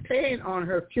started paying on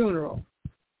her funeral,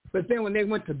 but then when they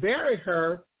went to bury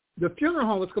her, the funeral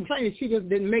home was complaining she just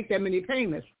didn't make that many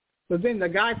payments. So then the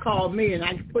guy called me, and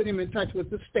I put him in touch with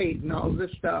the state and all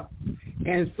this stuff.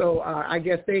 And so I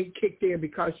guess they kicked in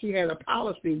because she had a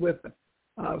policy with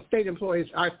state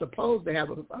employees are supposed to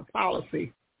have a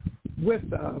policy with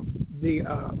a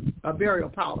burial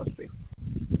policy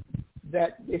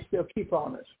that they still keep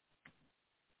on us.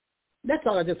 That's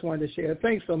all I just wanted to share.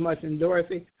 Thanks so much, and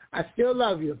Dorothy, I still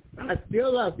love you. I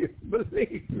still love you.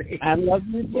 Believe me. I love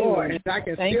you too. Boy, and I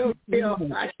can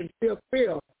still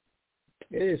feel.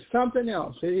 It is something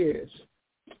else. It is.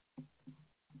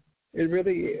 It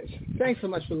really is. Thanks so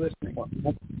much for listening.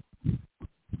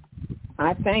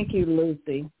 I thank you,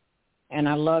 Lucy, and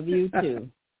I love you too.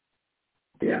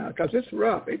 Yeah, because it's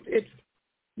rough. It's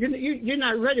you're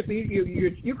not ready for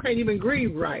you can't even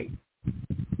grieve right.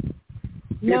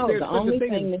 No, the only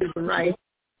thing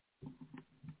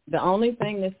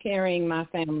that's carrying my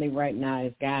family right now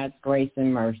is God's grace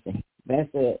and mercy. That's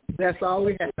it. That's all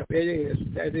we have. It is.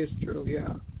 That is true.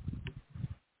 Yeah.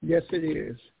 Yes, it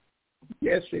is.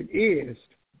 Yes, it is.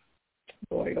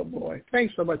 Boy, oh boy.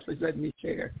 Thanks so much for letting me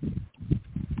share.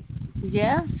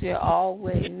 Yes, you're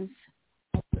always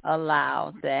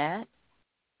allowed that.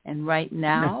 And right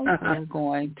now, we're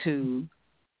going to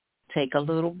take a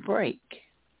little break.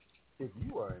 If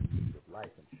you are in need of life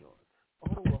insurance,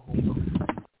 auto or home,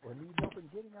 or need help in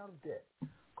getting out of debt,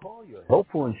 call your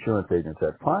helpful insurance agents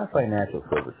at Prime Financial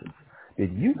Services.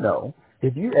 Did you know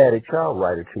if you add a child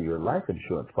rider to your life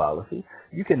insurance policy,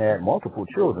 you can add multiple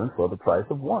children for the price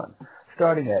of one,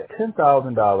 starting at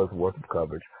 $10,000 worth of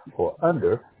coverage for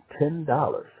under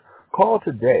 $10. Call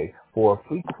today for a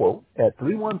free quote at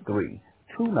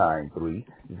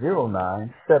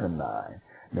 313-293-0979.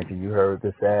 Mention you heard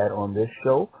this ad on this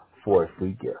show for a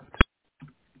free gift.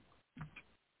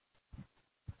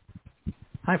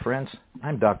 Hi friends,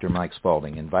 I'm Dr. Mike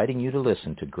Spaulding, inviting you to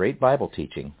listen to great Bible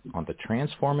teaching on the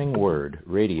Transforming Word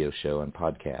radio show and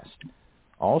podcast.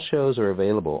 All shows are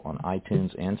available on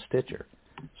iTunes and Stitcher.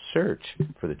 Search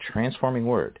for the Transforming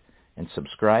Word and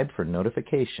subscribe for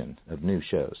notification of new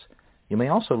shows. You may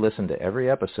also listen to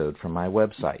every episode from my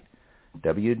website,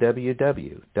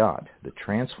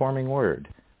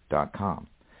 www.thetransformingword.com.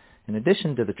 In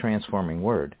addition to The Transforming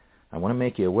Word, I want to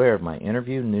make you aware of my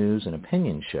interview, news, and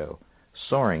opinion show,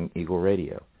 Soaring Eagle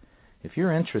Radio. If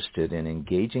you're interested in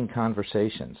engaging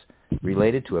conversations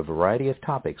related to a variety of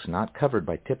topics not covered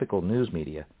by typical news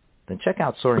media, then check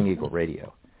out Soaring Eagle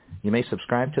Radio. You may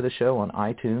subscribe to the show on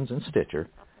iTunes and Stitcher,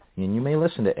 and you may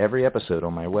listen to every episode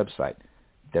on my website,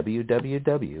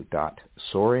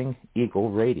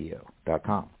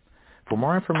 www.soaringeagleradio.com. For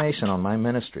more information on my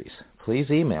ministries,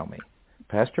 please email me,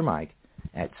 Pastor Mike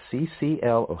at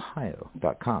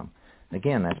cclohio.com.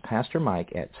 Again, that's Pastor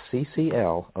Mike at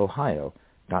cclohio.com.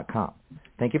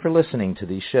 Thank you for listening to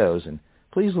these shows, and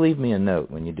please leave me a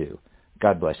note when you do.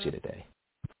 God bless you today.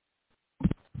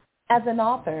 As an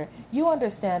author, you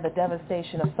understand the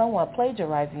devastation of someone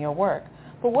plagiarizing your work.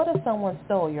 But what if someone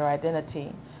stole your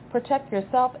identity? Protect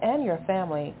yourself and your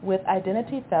family with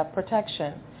identity theft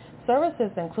protection.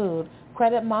 Services include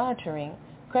credit monitoring,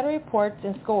 credit reports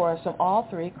and scores from all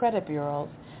 3 credit bureaus,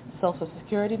 social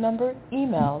security number,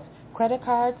 emails, credit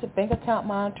cards, bank account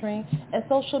monitoring, and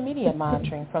social media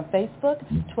monitoring from Facebook,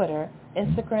 Twitter,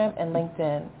 Instagram, and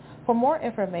LinkedIn. For more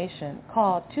information,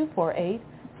 call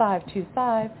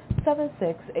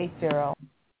 248-525-7680.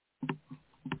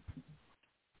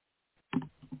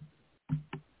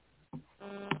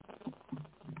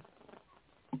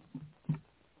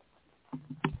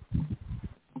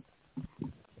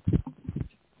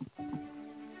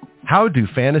 How do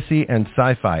fantasy and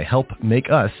sci-fi help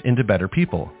make us into better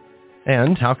people?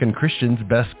 And how can Christians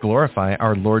best glorify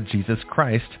our Lord Jesus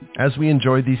Christ as we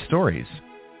enjoy these stories?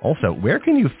 Also, where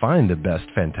can you find the best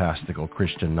fantastical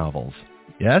Christian novels?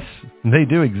 Yes, they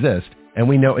do exist, and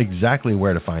we know exactly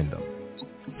where to find them.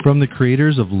 From the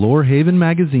creators of Lorehaven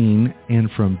magazine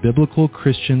and from biblical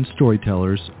Christian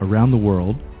storytellers around the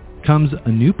world comes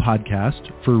a new podcast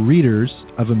for readers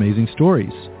of amazing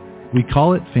stories. We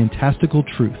call it Fantastical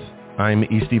Truth. I'm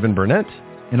E. Stephen Burnett.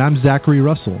 And I'm Zachary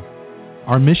Russell.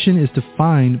 Our mission is to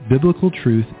find biblical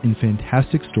truth in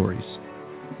fantastic stories.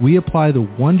 We apply the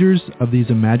wonders of these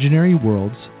imaginary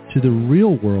worlds to the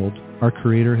real world our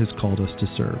Creator has called us to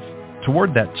serve.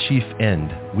 Toward that chief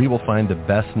end, we will find the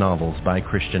best novels by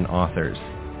Christian authors,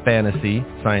 fantasy,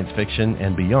 science fiction,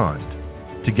 and beyond.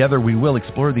 Together we will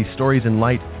explore these stories in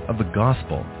light of the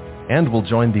gospel, and we'll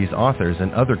join these authors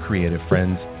and other creative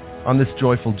friends on this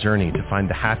joyful journey to find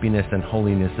the happiness and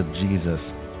holiness of Jesus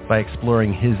by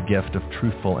exploring his gift of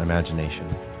truthful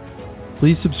imagination.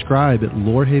 Please subscribe at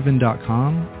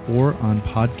lorehaven.com or on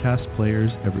podcast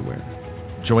players everywhere.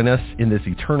 Join us in this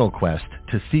eternal quest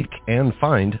to seek and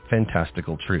find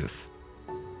fantastical truth.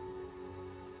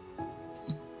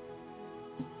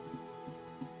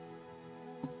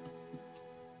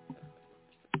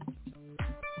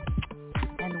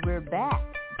 And we're back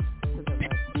to the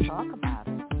Let's Talk About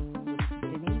It with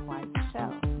Jenny White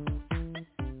Show.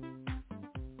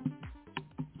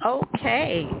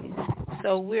 Okay,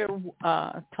 so we're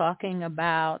talking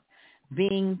about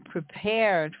being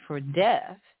prepared for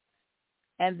death.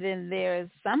 And then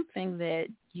there's something that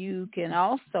you can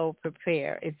also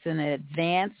prepare. It's an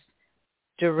advanced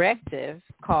directive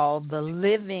called the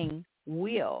living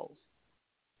will.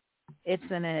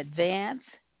 It's an advanced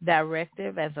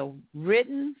directive as a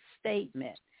written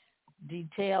statement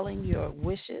detailing your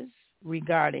wishes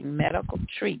regarding medical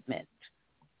treatment.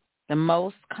 The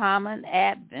most common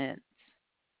advance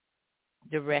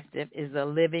directive is a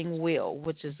living will,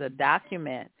 which is a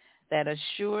document that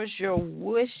assures your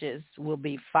wishes will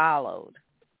be followed,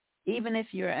 even if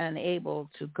you're unable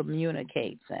to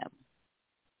communicate them.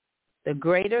 The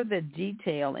greater the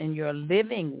detail in your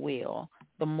living will,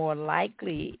 the more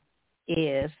likely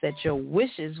is that your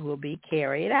wishes will be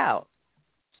carried out.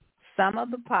 Some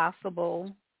of the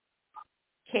possible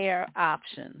care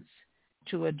options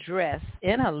to address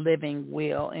in a living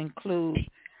will include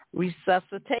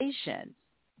resuscitation,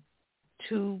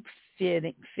 tube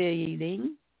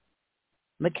feeding,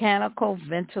 mechanical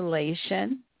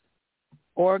ventilation,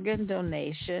 organ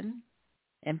donation,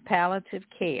 and palliative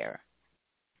care.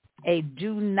 A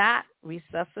do not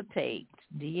resuscitate,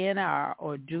 DNR,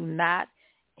 or do not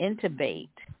intubate,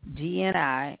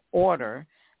 DNI order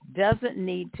doesn't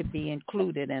need to be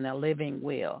included in a living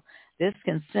will. This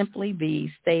can simply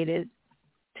be stated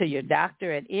to your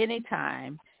doctor at any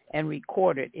time and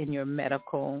recorded in your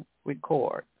medical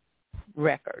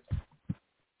record.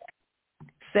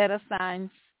 Set aside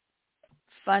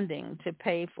funding to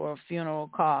pay for funeral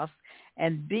costs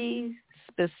and be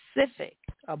specific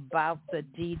about the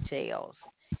details.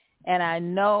 And I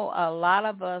know a lot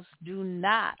of us do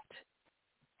not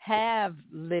have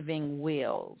living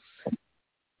wills.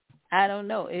 I don't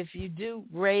know. If you do,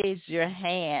 raise your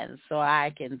hand so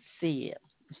I can see it.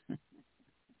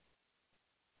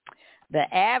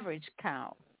 The average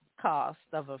cost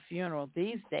of a funeral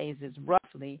these days is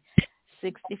roughly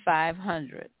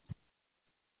 $6,500.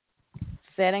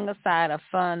 Setting aside a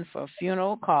fund for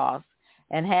funeral costs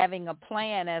and having a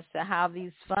plan as to how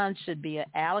these funds should be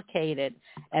allocated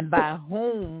and by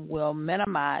whom will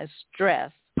minimize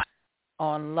stress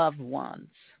on loved ones.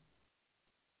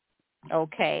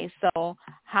 Okay, so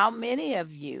how many of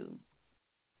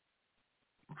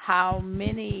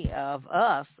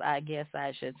us, I guess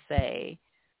I should say,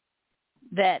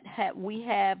 that we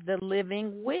have the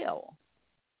living will?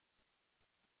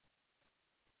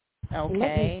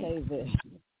 Okay. Let me say this.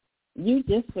 You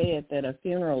just said that a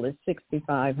funeral is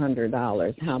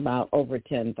 $6,500. How about over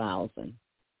 $10,000?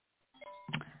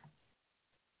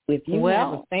 If you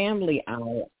have a family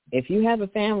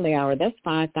hour, that's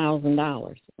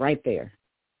 $5,000 right there.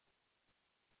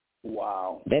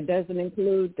 Wow. That doesn't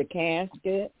include the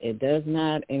casket. It does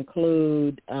not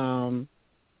include the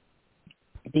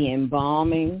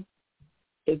embalming.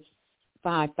 It's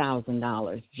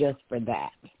 $5,000 just for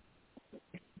that.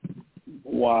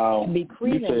 Wow. To be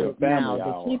cremated now,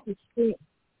 the cheapest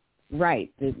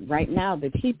right now, the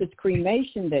cheapest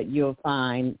cremation that you'll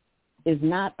find is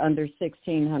not under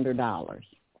 $1,600.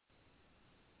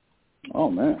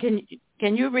 Oh man!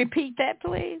 Can you repeat that,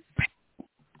 please?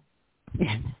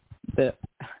 The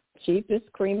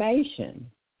cheapest cremation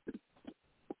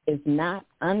is not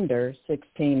under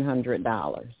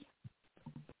 $1,600.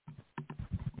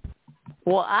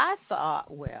 Well, I thought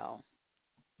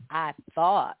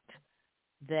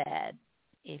that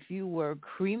if you were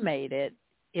cremated,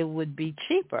 it would be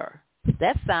cheaper.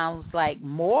 That sounds like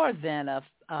more than a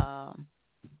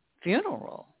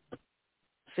funeral.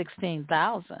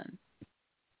 16,000.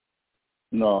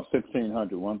 No,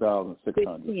 1,600,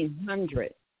 1,600.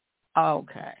 1,600.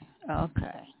 Okay.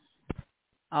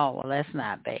 Oh, well, that's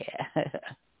not bad.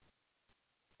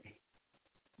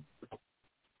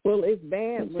 Well, it's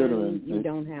bad when you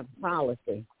don't have a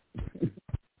policy.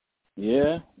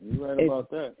 Yeah, you're right about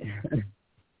that.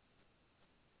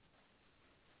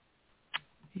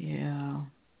 Yeah.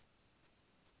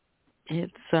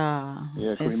 It's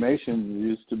cremations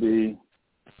used to be,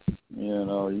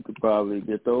 you could probably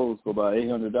get those for about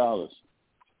 $800.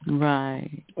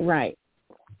 Right. Right.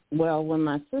 Well, when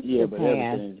my sister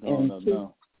passed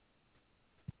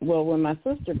when my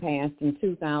sister passed in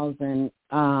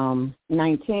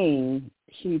 2019,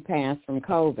 she passed from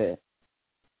COVID.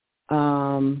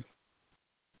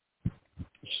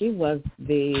 She was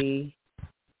the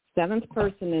 7th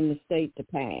person in the state to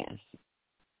pass.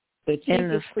 The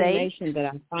cheapest cremation that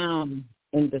I found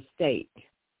in the state.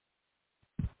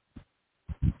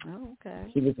 Oh, okay.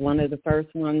 She was one of the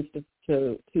first ones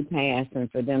to pass,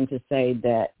 and for them to say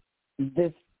that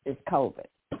this is COVID.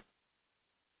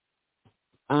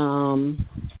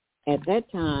 At that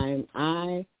time,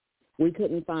 we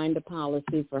couldn't find a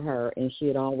policy for her, and she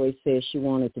had always said she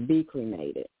wanted to be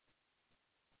cremated.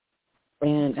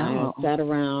 And I sat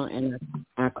around and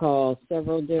I called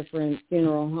several different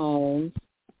funeral homes,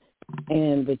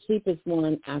 and the cheapest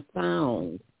one I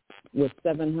found was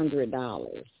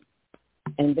 $700.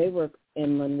 And they were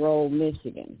in Monroe,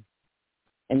 Michigan.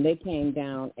 And they came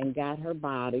down and got her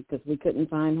body because we couldn't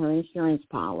find her insurance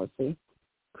policy,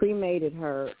 cremated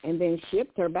her, and then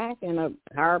shipped her back in a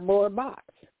cardboard box.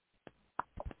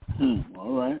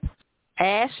 All right.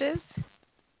 Ashes.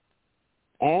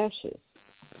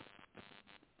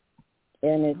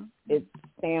 And it's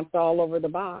stamped all over the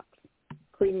box.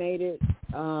 Cremated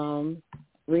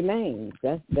remains.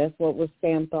 That's what was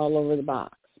stamped all over the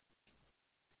box.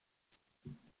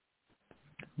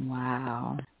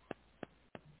 Wow.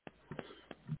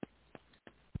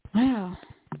 Wow.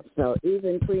 So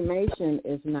even cremation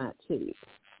is not cheap.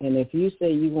 And if you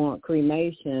say you want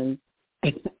cremation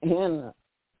and a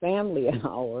family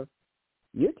hour,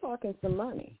 you're talking some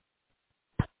money.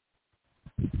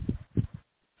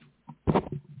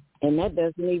 And that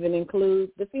doesn't even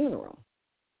include the funeral,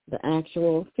 the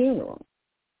actual funeral.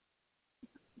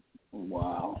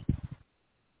 Wow.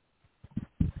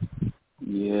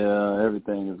 Yeah,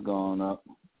 everything has gone up.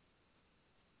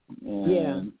 And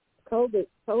yeah, COVID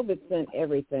sent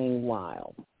everything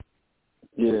wild.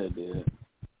 Yeah, it did.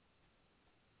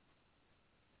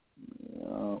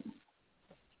 Yeah.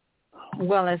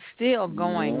 Well, it's still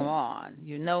going on.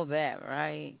 You know that,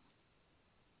 right?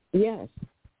 Yes.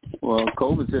 Well,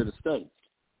 COVID's here to stay.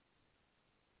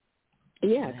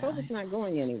 Yeah, COVID's not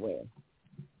going anywhere.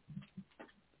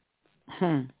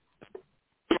 Yeah,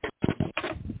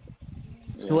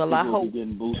 well, I hope we're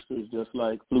getting boosters just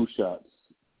like flu shots.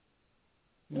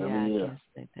 I guess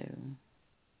they do.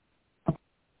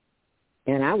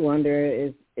 And I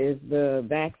wonder, is the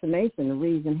vaccination the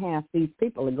reason half these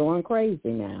people are going crazy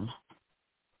now?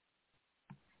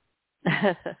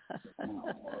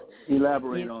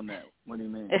 Elaborate on that. What do you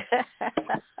mean?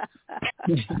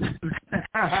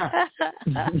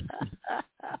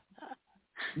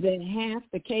 That half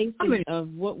the cases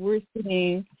of what we're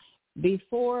seeing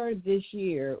before this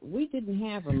year, we didn't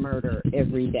have a murder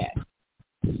every day.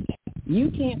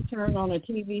 You can't turn on a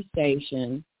TV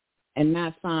station and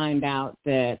not find out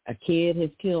that a kid has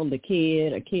killed a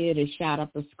kid has shot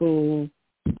up a school,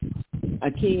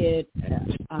 a kid has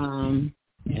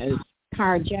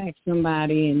carjacked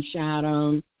somebody and shot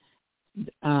them,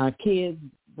 kids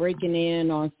breaking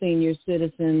in on senior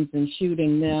citizens and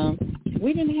shooting them.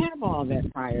 We didn't have all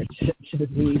that prior to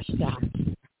these shots.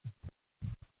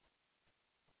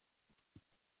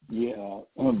 Yeah,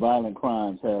 violent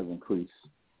crimes have increased.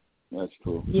 That's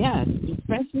true. Yes,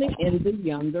 especially in the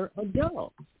younger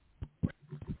adults.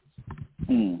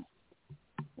 Well,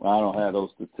 I don't have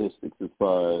those statistics as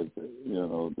far as,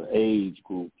 the age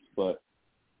groups, but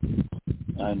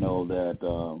I know that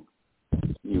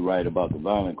you're right about the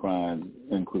violent crimes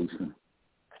increasing,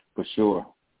 for sure.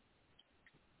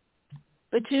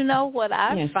 But you know what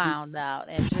I found out,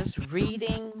 and just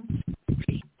reading,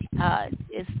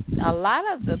 is a lot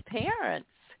of the parents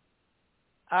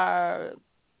are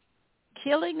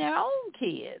killing their own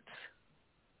kids.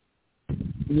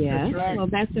 Yeah, well,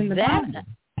 that's in the Bible.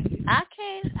 I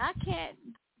can't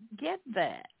get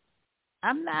that.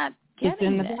 I'm not getting It's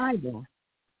in the that. Bible.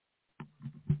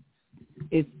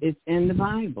 It's in the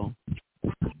Bible.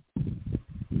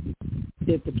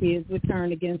 That the kids would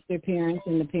turn against their parents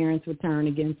and the parents would turn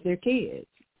against their kids.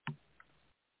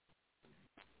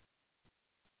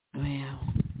 Well,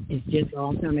 it's just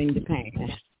all coming to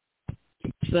pass.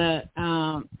 But,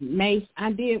 Mace,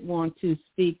 I did want to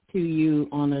speak to you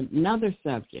on another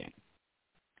subject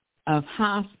of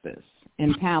hospice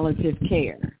and palliative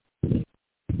care.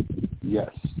 Yes.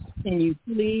 Can you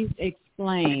please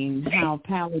explain how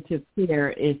palliative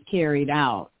care is carried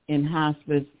out in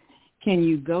hospice? Can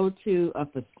you go to a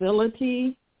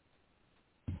facility,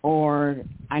 or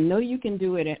I know you can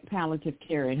do it at palliative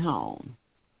care at home.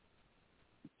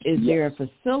 Is there a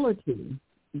facility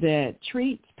that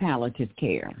treats palliative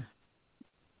care?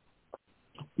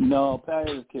 No,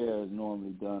 palliative care is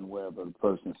normally done wherever the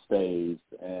person stays,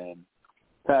 and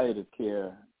palliative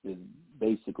care is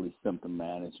basically symptom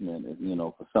management. You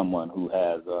know, for someone who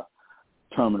has a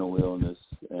terminal illness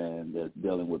and is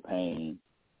dealing with pain,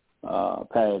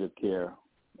 palliative care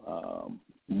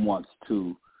wants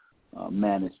to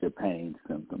manage their pain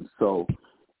symptoms. So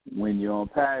when you're on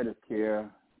palliative care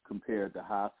compared to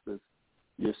hospice,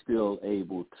 you're still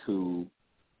able to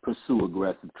pursue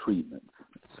aggressive treatments.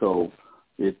 So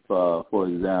if, for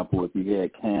example, if you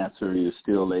had cancer, you're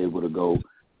still able to go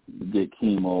get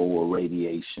chemo or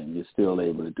radiation. You're still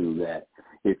able to do that.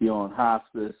 If you're on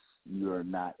hospice, you're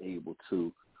not able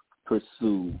to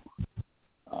pursue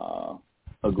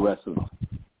aggressive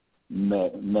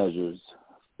measures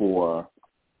for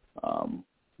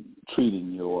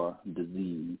treating your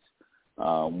disease.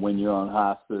 When you're on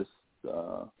hospice,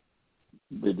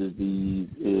 the disease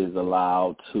is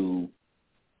allowed to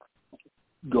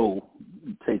go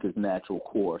take its natural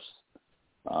course,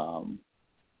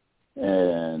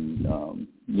 and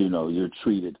you know, you're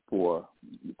treated for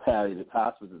palliative.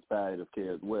 Hospice is palliative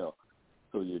care as well,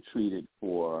 so you're treated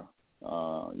for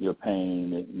your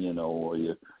pain, you know, or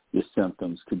your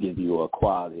symptoms to give you a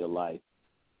quality of life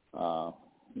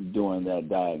during that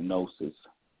diagnosis.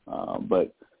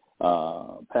 But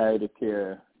palliative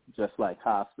care, just like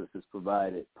hospice, is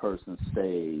provided person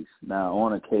stays. Now,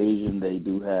 on occasion, they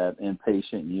do have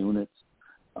inpatient units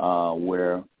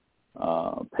where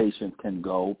patients can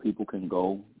go, people can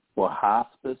go for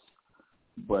hospice,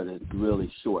 but it's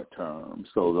really short term.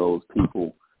 So those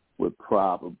people would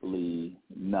probably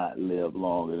not live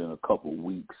longer than a couple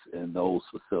weeks in those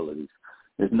facilities.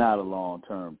 It's not a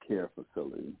long-term care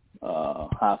facility,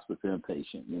 hospice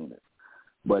inpatient unit.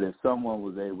 But if someone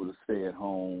was able to stay at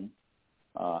home,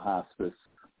 hospice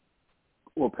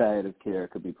or palliative care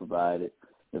could be provided.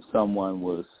 If someone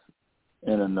was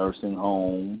in a nursing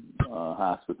home,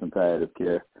 hospice and palliative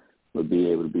care would be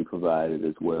able to be provided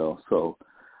as well. So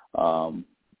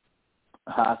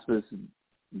hospice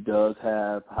does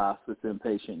have hospice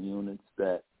inpatient units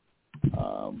that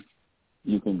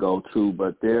you can go to,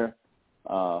 but they're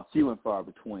few and far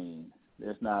between.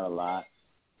 There's not a lot.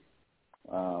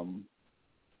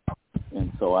 And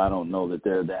so I don't know that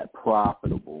they're that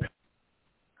profitable.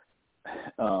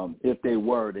 If they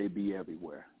were, they'd be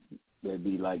everywhere. They'd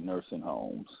be like nursing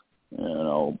homes, you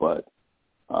know, but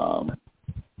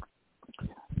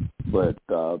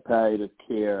palliative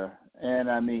care,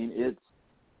 and I mean,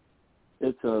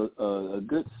 it's a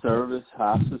good service.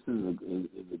 Hospice is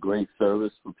a great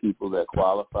service for people that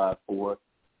qualify for it.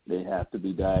 They have to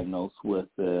be diagnosed with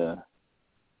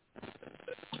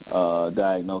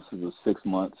diagnosis of 6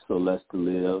 months or less to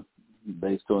live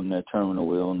based on their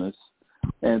terminal illness.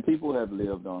 And people have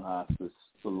lived on hospice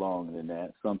for longer than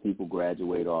that. Some people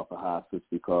graduate off of hospice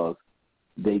because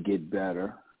they get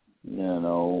better, you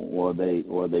know, or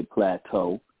they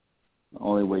plateau. The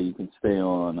only way you can stay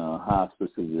on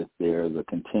hospice is if there's a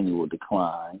continual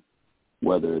decline,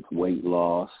 whether it's weight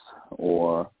loss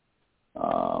or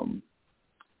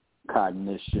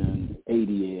cognition,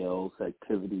 ADLs,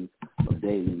 activities of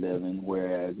daily living,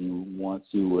 whereas once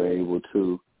you were able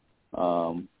to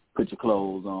put your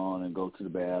clothes on and go to the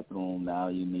bathroom, now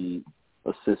you need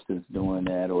assistance doing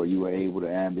that, or you were able to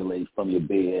ambulate from your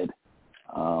bed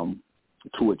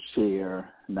to a chair.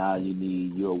 Now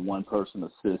you're one person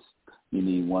assist. You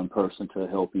need one person to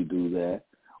help you do that.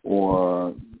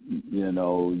 Or, you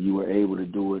know, you were able to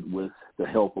do it with the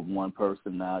help of one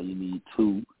person. Now you need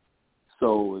two.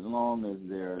 So as long as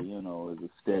there, you know, is a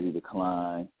steady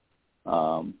decline,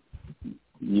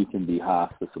 you can be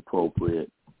hospice appropriate.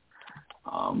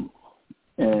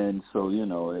 And so, you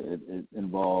know, it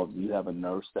involves, you have a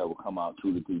nurse that will come out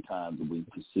 2 to 3 times a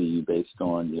week to see you based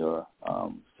on your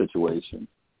situation.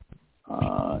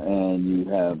 and you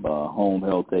have home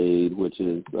health aid, which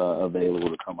is available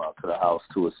to come out to the house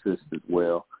to assist as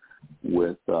well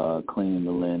with cleaning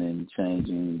the linen,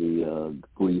 changing the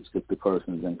briefs if the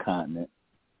person is incontinent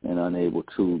and unable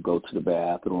to go to the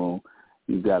bathroom.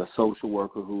 You've got a social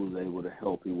worker who's able to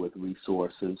help you with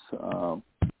resources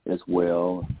as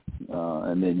well.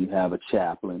 And then you have a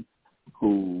chaplain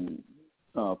who,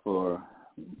 for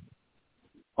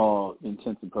all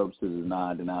intents and purposes, is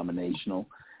non-denominational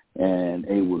and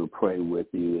able to pray with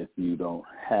you if you don't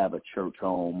have a church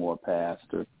home or a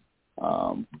pastor.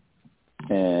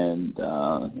 And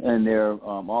there are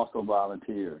also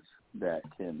volunteers that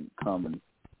can come and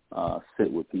sit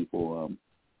with people.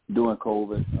 During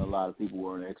COVID, a lot of people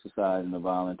weren't exercising, the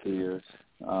volunteers,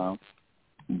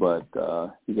 but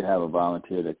you could have a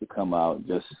volunteer that could come out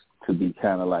just to be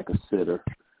kind of like a sitter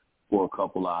for a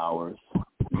couple hours,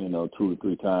 2 to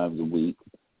 3 times a week.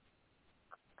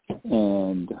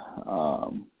 And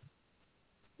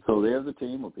so there's a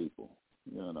team of people,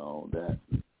 that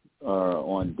are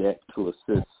on deck to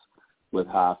assist with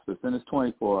hospice. And it's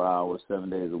 24 hours, 7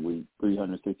 days a week,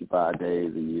 365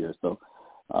 days a year. So,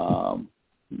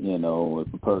 if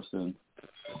a person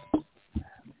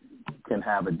can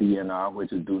have a DNR,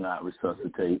 which is do not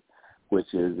resuscitate,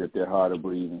 which is if their heart or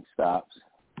breathing stops,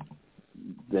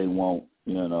 they won't,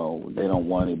 they don't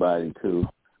want anybody to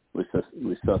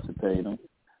resuscitate them.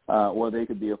 Or they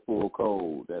could be a full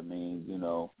code. That means,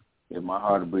 if my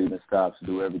heart or breathing stops,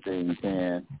 do everything you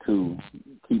can to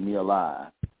keep me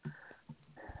alive.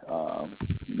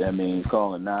 That means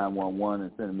calling 911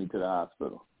 and sending me to the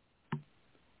hospital.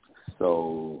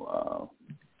 So,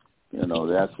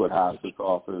 that's what hospice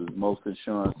offers. Most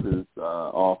insurances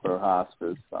offer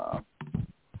hospice.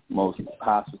 Most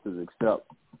hospices accept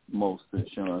most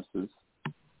insurances.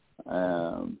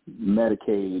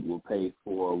 Medicaid will pay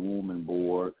for a room and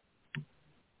board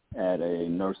at a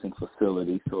nursing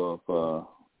facility. So if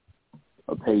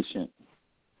a patient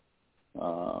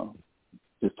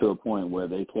is to a point where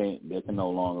they can no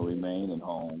longer remain at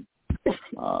home,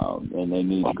 and they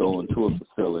need to go into a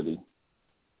facility,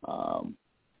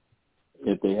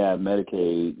 if they have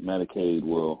Medicaid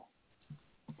will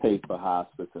pay for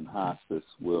hospice, and hospice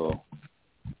will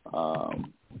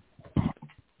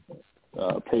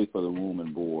pay for the room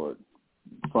and board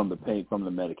from the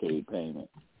Medicaid payment.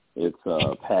 It's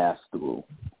pass through.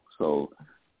 So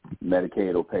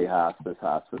Medicaid will pay hospice,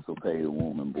 hospice will pay the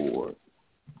room and board.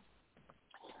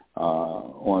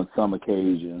 On some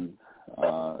occasions,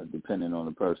 depending on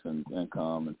the person's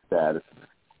income and status,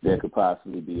 there could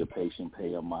possibly be a patient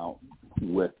pay amount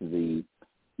with the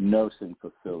nursing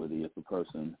facility if the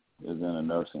person is in a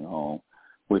nursing home,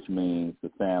 which means the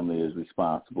family is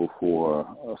responsible for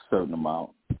a certain amount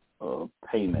of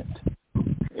payment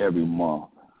every month.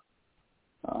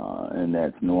 And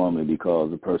that's normally because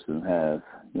the person has,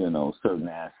 certain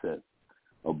assets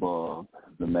above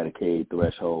the Medicaid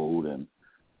threshold, and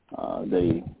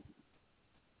they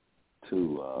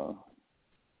to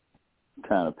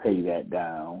kind of pay that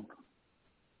down.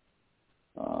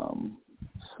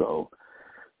 So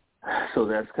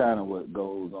that's kind of what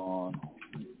goes on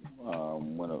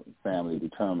when a family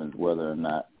determines whether or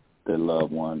not their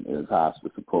loved one is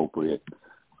hospice appropriate.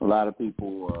 A lot of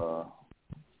people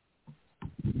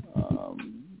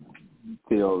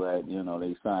feel that,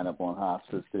 they sign up on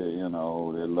hospice, their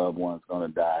loved one's going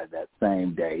to die that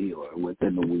same day or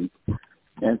within the week.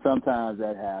 And sometimes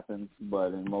that happens,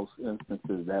 but in most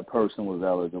instances, that person was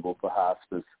eligible for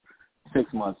hospice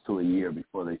 6 months to a year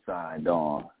before they signed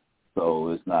on. So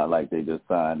it's not like they just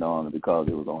signed on because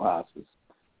it was on hospice.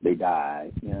 They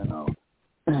died,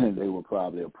 They were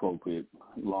probably appropriate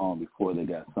long before they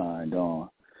got signed on.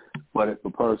 But if a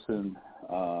person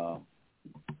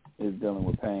is dealing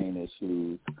with pain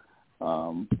issues,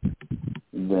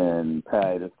 then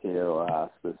palliative care or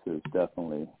hospice is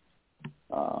definitely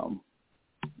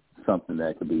something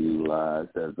that could be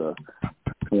utilized as a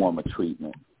form of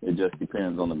treatment. It just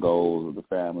depends on the goals of the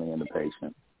family and the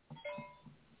patient.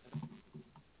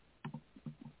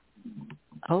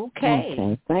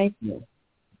 Okay. Thank you.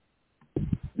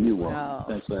 You're welcome.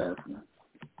 Thanks for asking.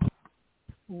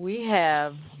 We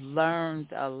have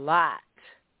learned a lot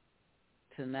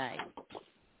tonight.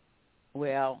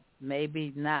 Well,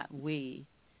 maybe not we.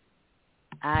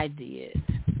 I did.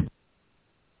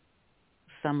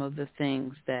 Some of the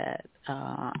things that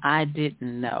I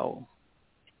didn't know.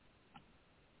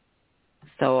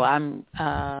 So I'm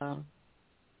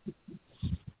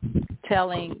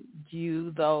telling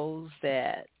you, those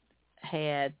that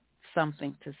had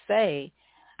something to say,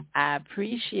 I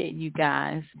appreciate you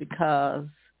guys because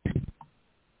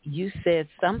you said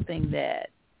something that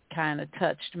kind of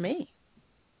touched me.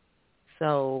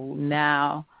 So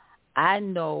now I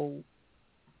know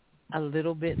a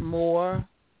little bit more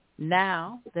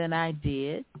now than I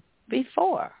did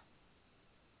before.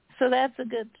 So that's a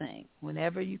good thing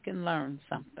whenever you can learn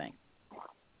something.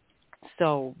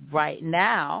 So right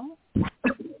now,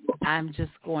 I'm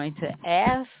just going to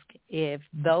ask if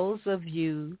those of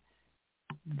you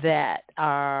that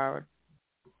are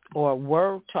or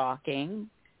were talking,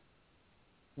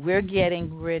 we're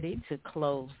getting ready to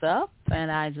close up,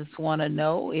 and I just want to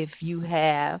know if you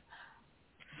have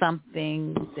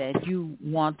something that you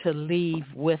want to leave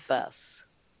with us.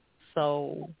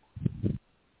 So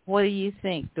what do you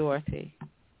think, Dorothy?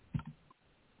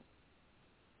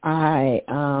 I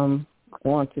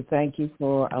want to thank you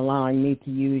for allowing me to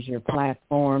use your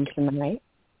platform tonight.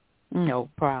 No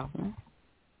problem.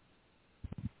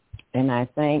 And I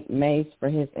thank Mace for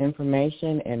his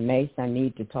information. And Mace, I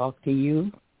need to talk to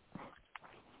you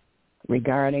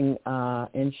regarding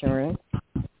insurance.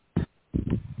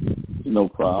 No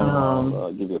problem.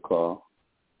 I'll give you a call.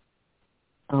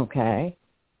 Okay.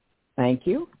 Thank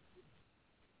you.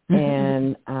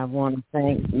 And I want to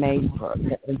thank Mace for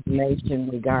the information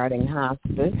regarding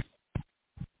hospice,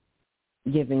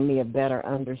 giving me a better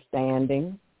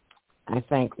understanding. I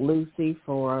thank Lucy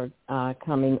for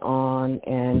coming on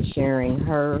and sharing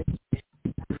her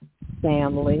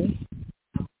family,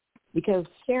 because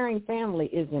sharing family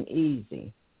isn't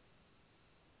easy.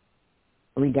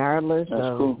 Regardless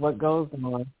of what goes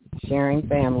on, sharing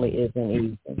family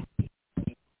isn't easy,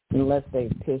 unless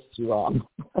they've pissed you off.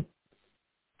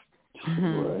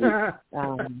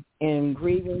 In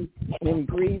grieving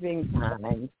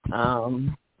times,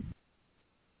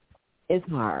 it's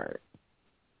hard.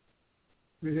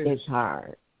 It's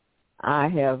hard. I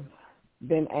have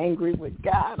been angry with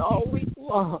God all week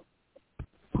long.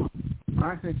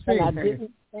 I can see and I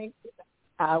didn't think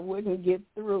I wouldn't get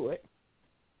through it.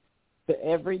 But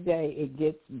every day it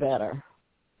gets better,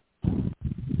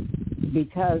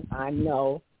 because I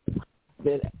know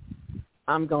that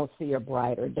I'm going to see a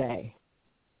brighter day.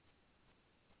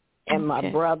 And my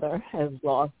brother has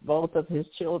lost both of his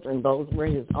children. Those were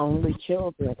his only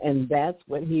children, and that's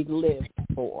what he lived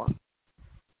for.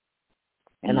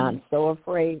 And I'm so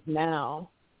afraid now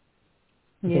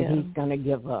that he's going to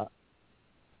give up.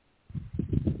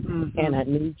 And I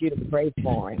need you to pray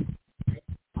for him.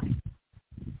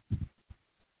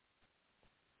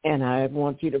 And I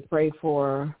want you to pray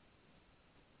for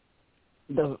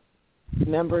the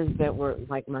members that were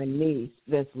like my niece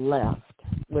that's left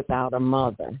without a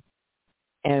mother,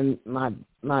 and my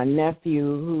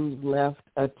nephew who's left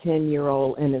a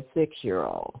 10-year-old and a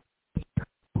 6-year-old.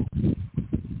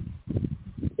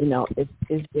 You know,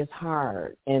 it's just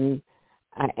hard. And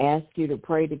I ask you to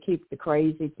pray to keep the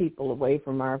crazy people away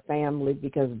from our family,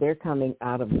 because they're coming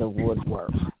out of the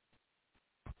woodwork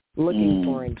looking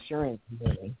for insurance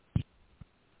money.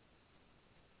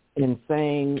 And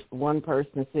saying, one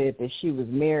person said that she was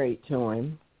married to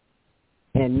him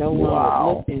and no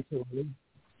one would listen to her.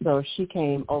 So she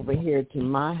came over here to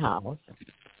my house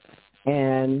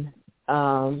and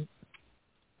said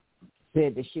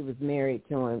that she was married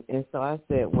to him. And so I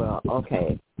said, well,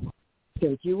 okay,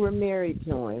 since you were married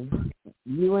to him,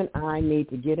 you and I need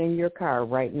to get in your car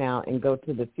right now and go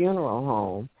to the funeral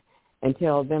home and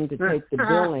tell them to take the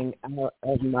billing out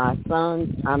of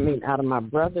out of my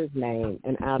brother's name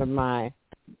and out of my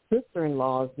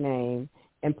sister-in-law's name,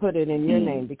 and put it in your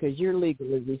name, because you're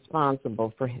legally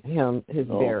responsible for his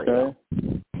burial.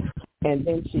 And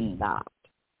then she stopped.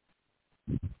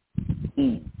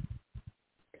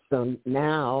 So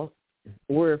now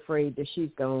we're afraid that she's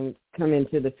going to come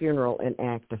into the funeral and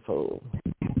act a fool.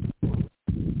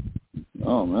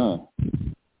 Oh, man.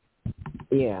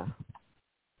 Yeah.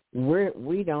 My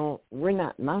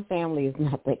family is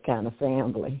not that kind of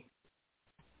family.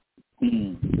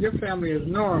 Your family is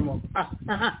normal.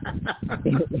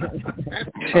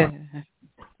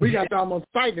 We got to almost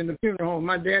fight in the funeral home.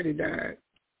 My daddy died.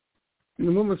 And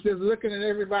the woman was just looking at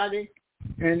everybody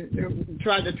and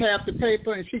tried to tap the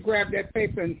paper, and she grabbed that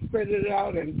paper and spread it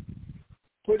out and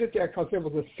put it there because there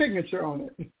was a signature on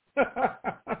it.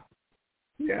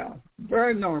 Yeah,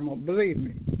 very normal, believe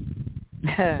me.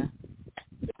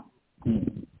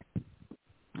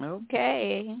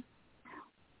 Okay.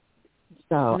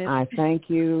 So I thank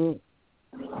you,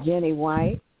 Jenny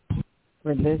White,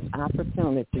 for this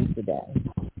opportunity today.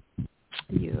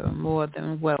 You're more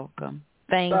than welcome.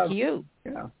 Thank you.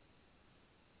 Yeah.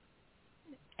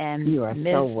 And you are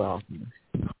so welcome.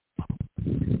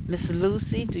 Miss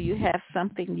Lucy, do you have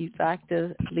something you'd like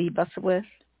to leave us with?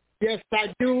 Yes,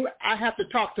 I do. I have to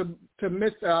talk to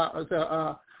Miss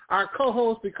our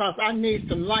co-host, because I need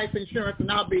some life insurance,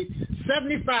 and I'll be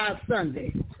 75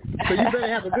 Sunday. So you better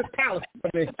have a good palate for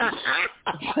me.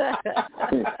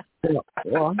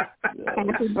 Well,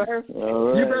 happy birthday.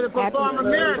 Right. You better perform a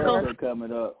miracle.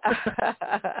 Coming up.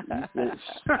 You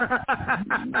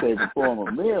say perform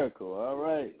a miracle. All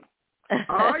right.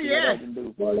 Oh, yes.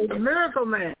 Well, he's a miracle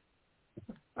man.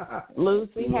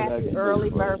 Lucy, happy early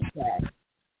birthday.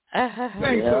 Thanks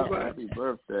so much. Happy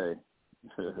birthday.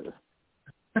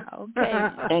 Okay.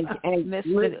 And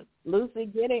Lucy,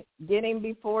 get him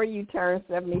before you turn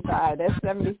 75. That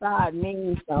 75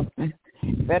 means something.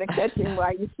 Better catch him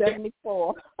while you're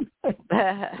 74. I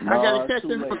gotta catch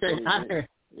him. Okay.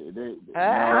 They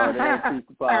teach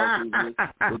the policy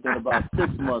within about 6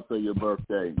 months of your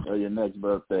birthday or your next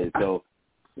birthday. So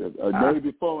a day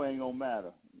before ain't gonna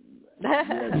matter.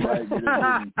 Yeah, you might get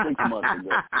it 6 months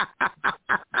ago.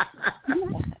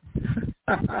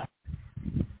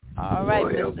 All right,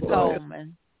 Mr.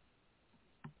 Coleman.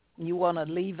 You want to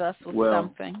leave us with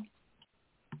something?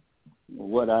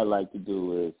 What I like to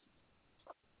do is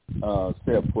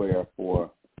say a prayer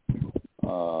for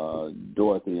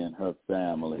Dorothy and her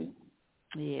family.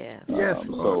 Yes.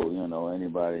 So,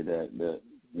 anybody that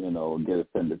get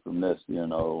offended from this,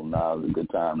 now's a good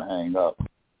time to hang up.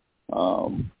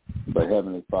 But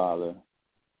Heavenly Father,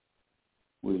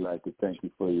 we'd like to thank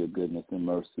you for your goodness and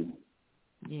mercy.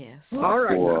 Yes. All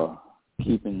right. For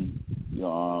keeping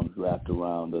your arms wrapped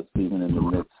around us, even in the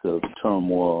midst of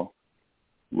turmoil,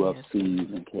 rough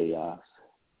seas, and chaos.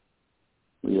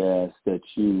 We ask that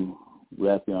you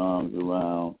wrap your arms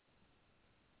around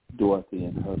Dorothy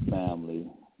and her family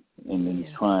in these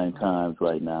trying times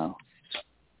right now,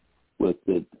 with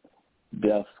the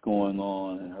deaths going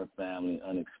on in her family,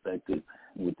 unexpected,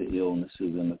 with the illnesses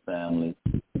in the family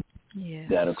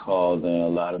that are causing a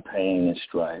lot of pain and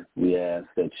strife. We ask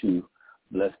that you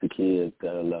bless the kids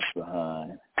that are left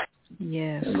behind.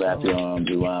 Yes. And wrap your arms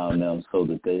around them so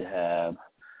that they have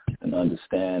an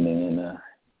understanding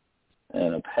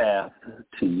and a path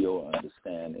to your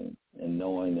understanding, and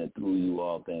knowing that through you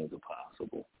all things are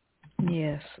possible.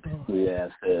 Yes. We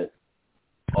ask that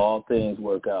all things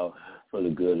work out for the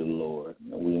good of the Lord.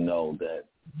 And we know that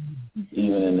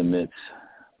even in the midst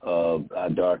of our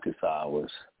darkest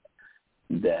hours,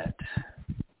 that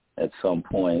at some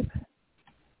point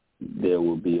there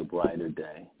will be a brighter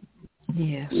day.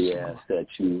 Yes. We ask that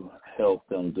you help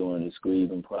them during this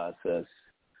grieving process,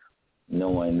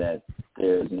 knowing that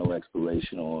there is no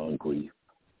expiration on grief.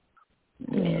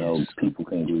 People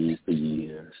can grieve for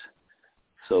years.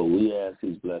 So we ask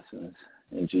these blessings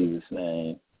in Jesus'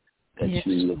 name, that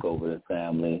you look over the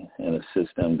family and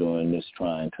assist them during this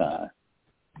trying time.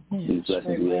 These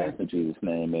blessings we ask in Jesus'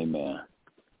 name, amen.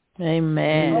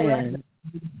 Amen.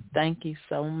 Thank you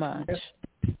so much.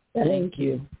 Thank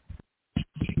you.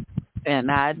 And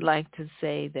I'd like to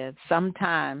say that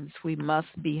sometimes we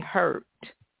must be hurt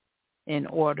in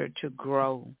order to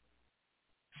grow.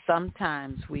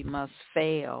 Sometimes we must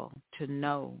fail to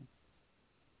know.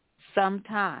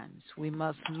 Sometimes we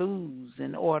must lose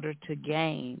in order to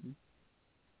gain,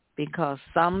 because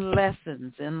some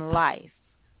lessons in life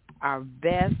are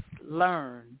best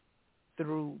learned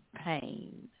through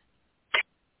pain.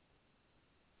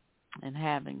 And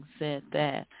having said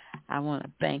that, I want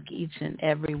to thank each and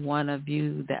every one of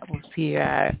you that was here.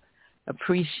 I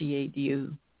appreciate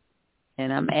you.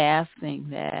 And I'm asking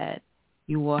that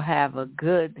you will have a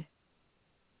good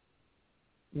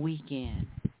weekend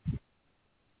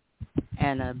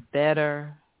and a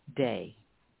better day.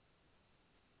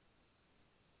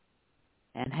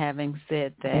 And having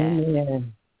said that,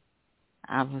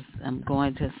 I'm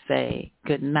going to say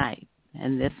good night.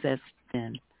 And this has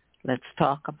been Let's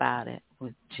Talk About It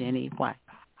with Jenny White.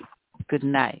 Good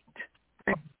night.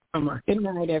 Good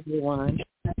night, everyone.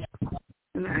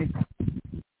 Good night.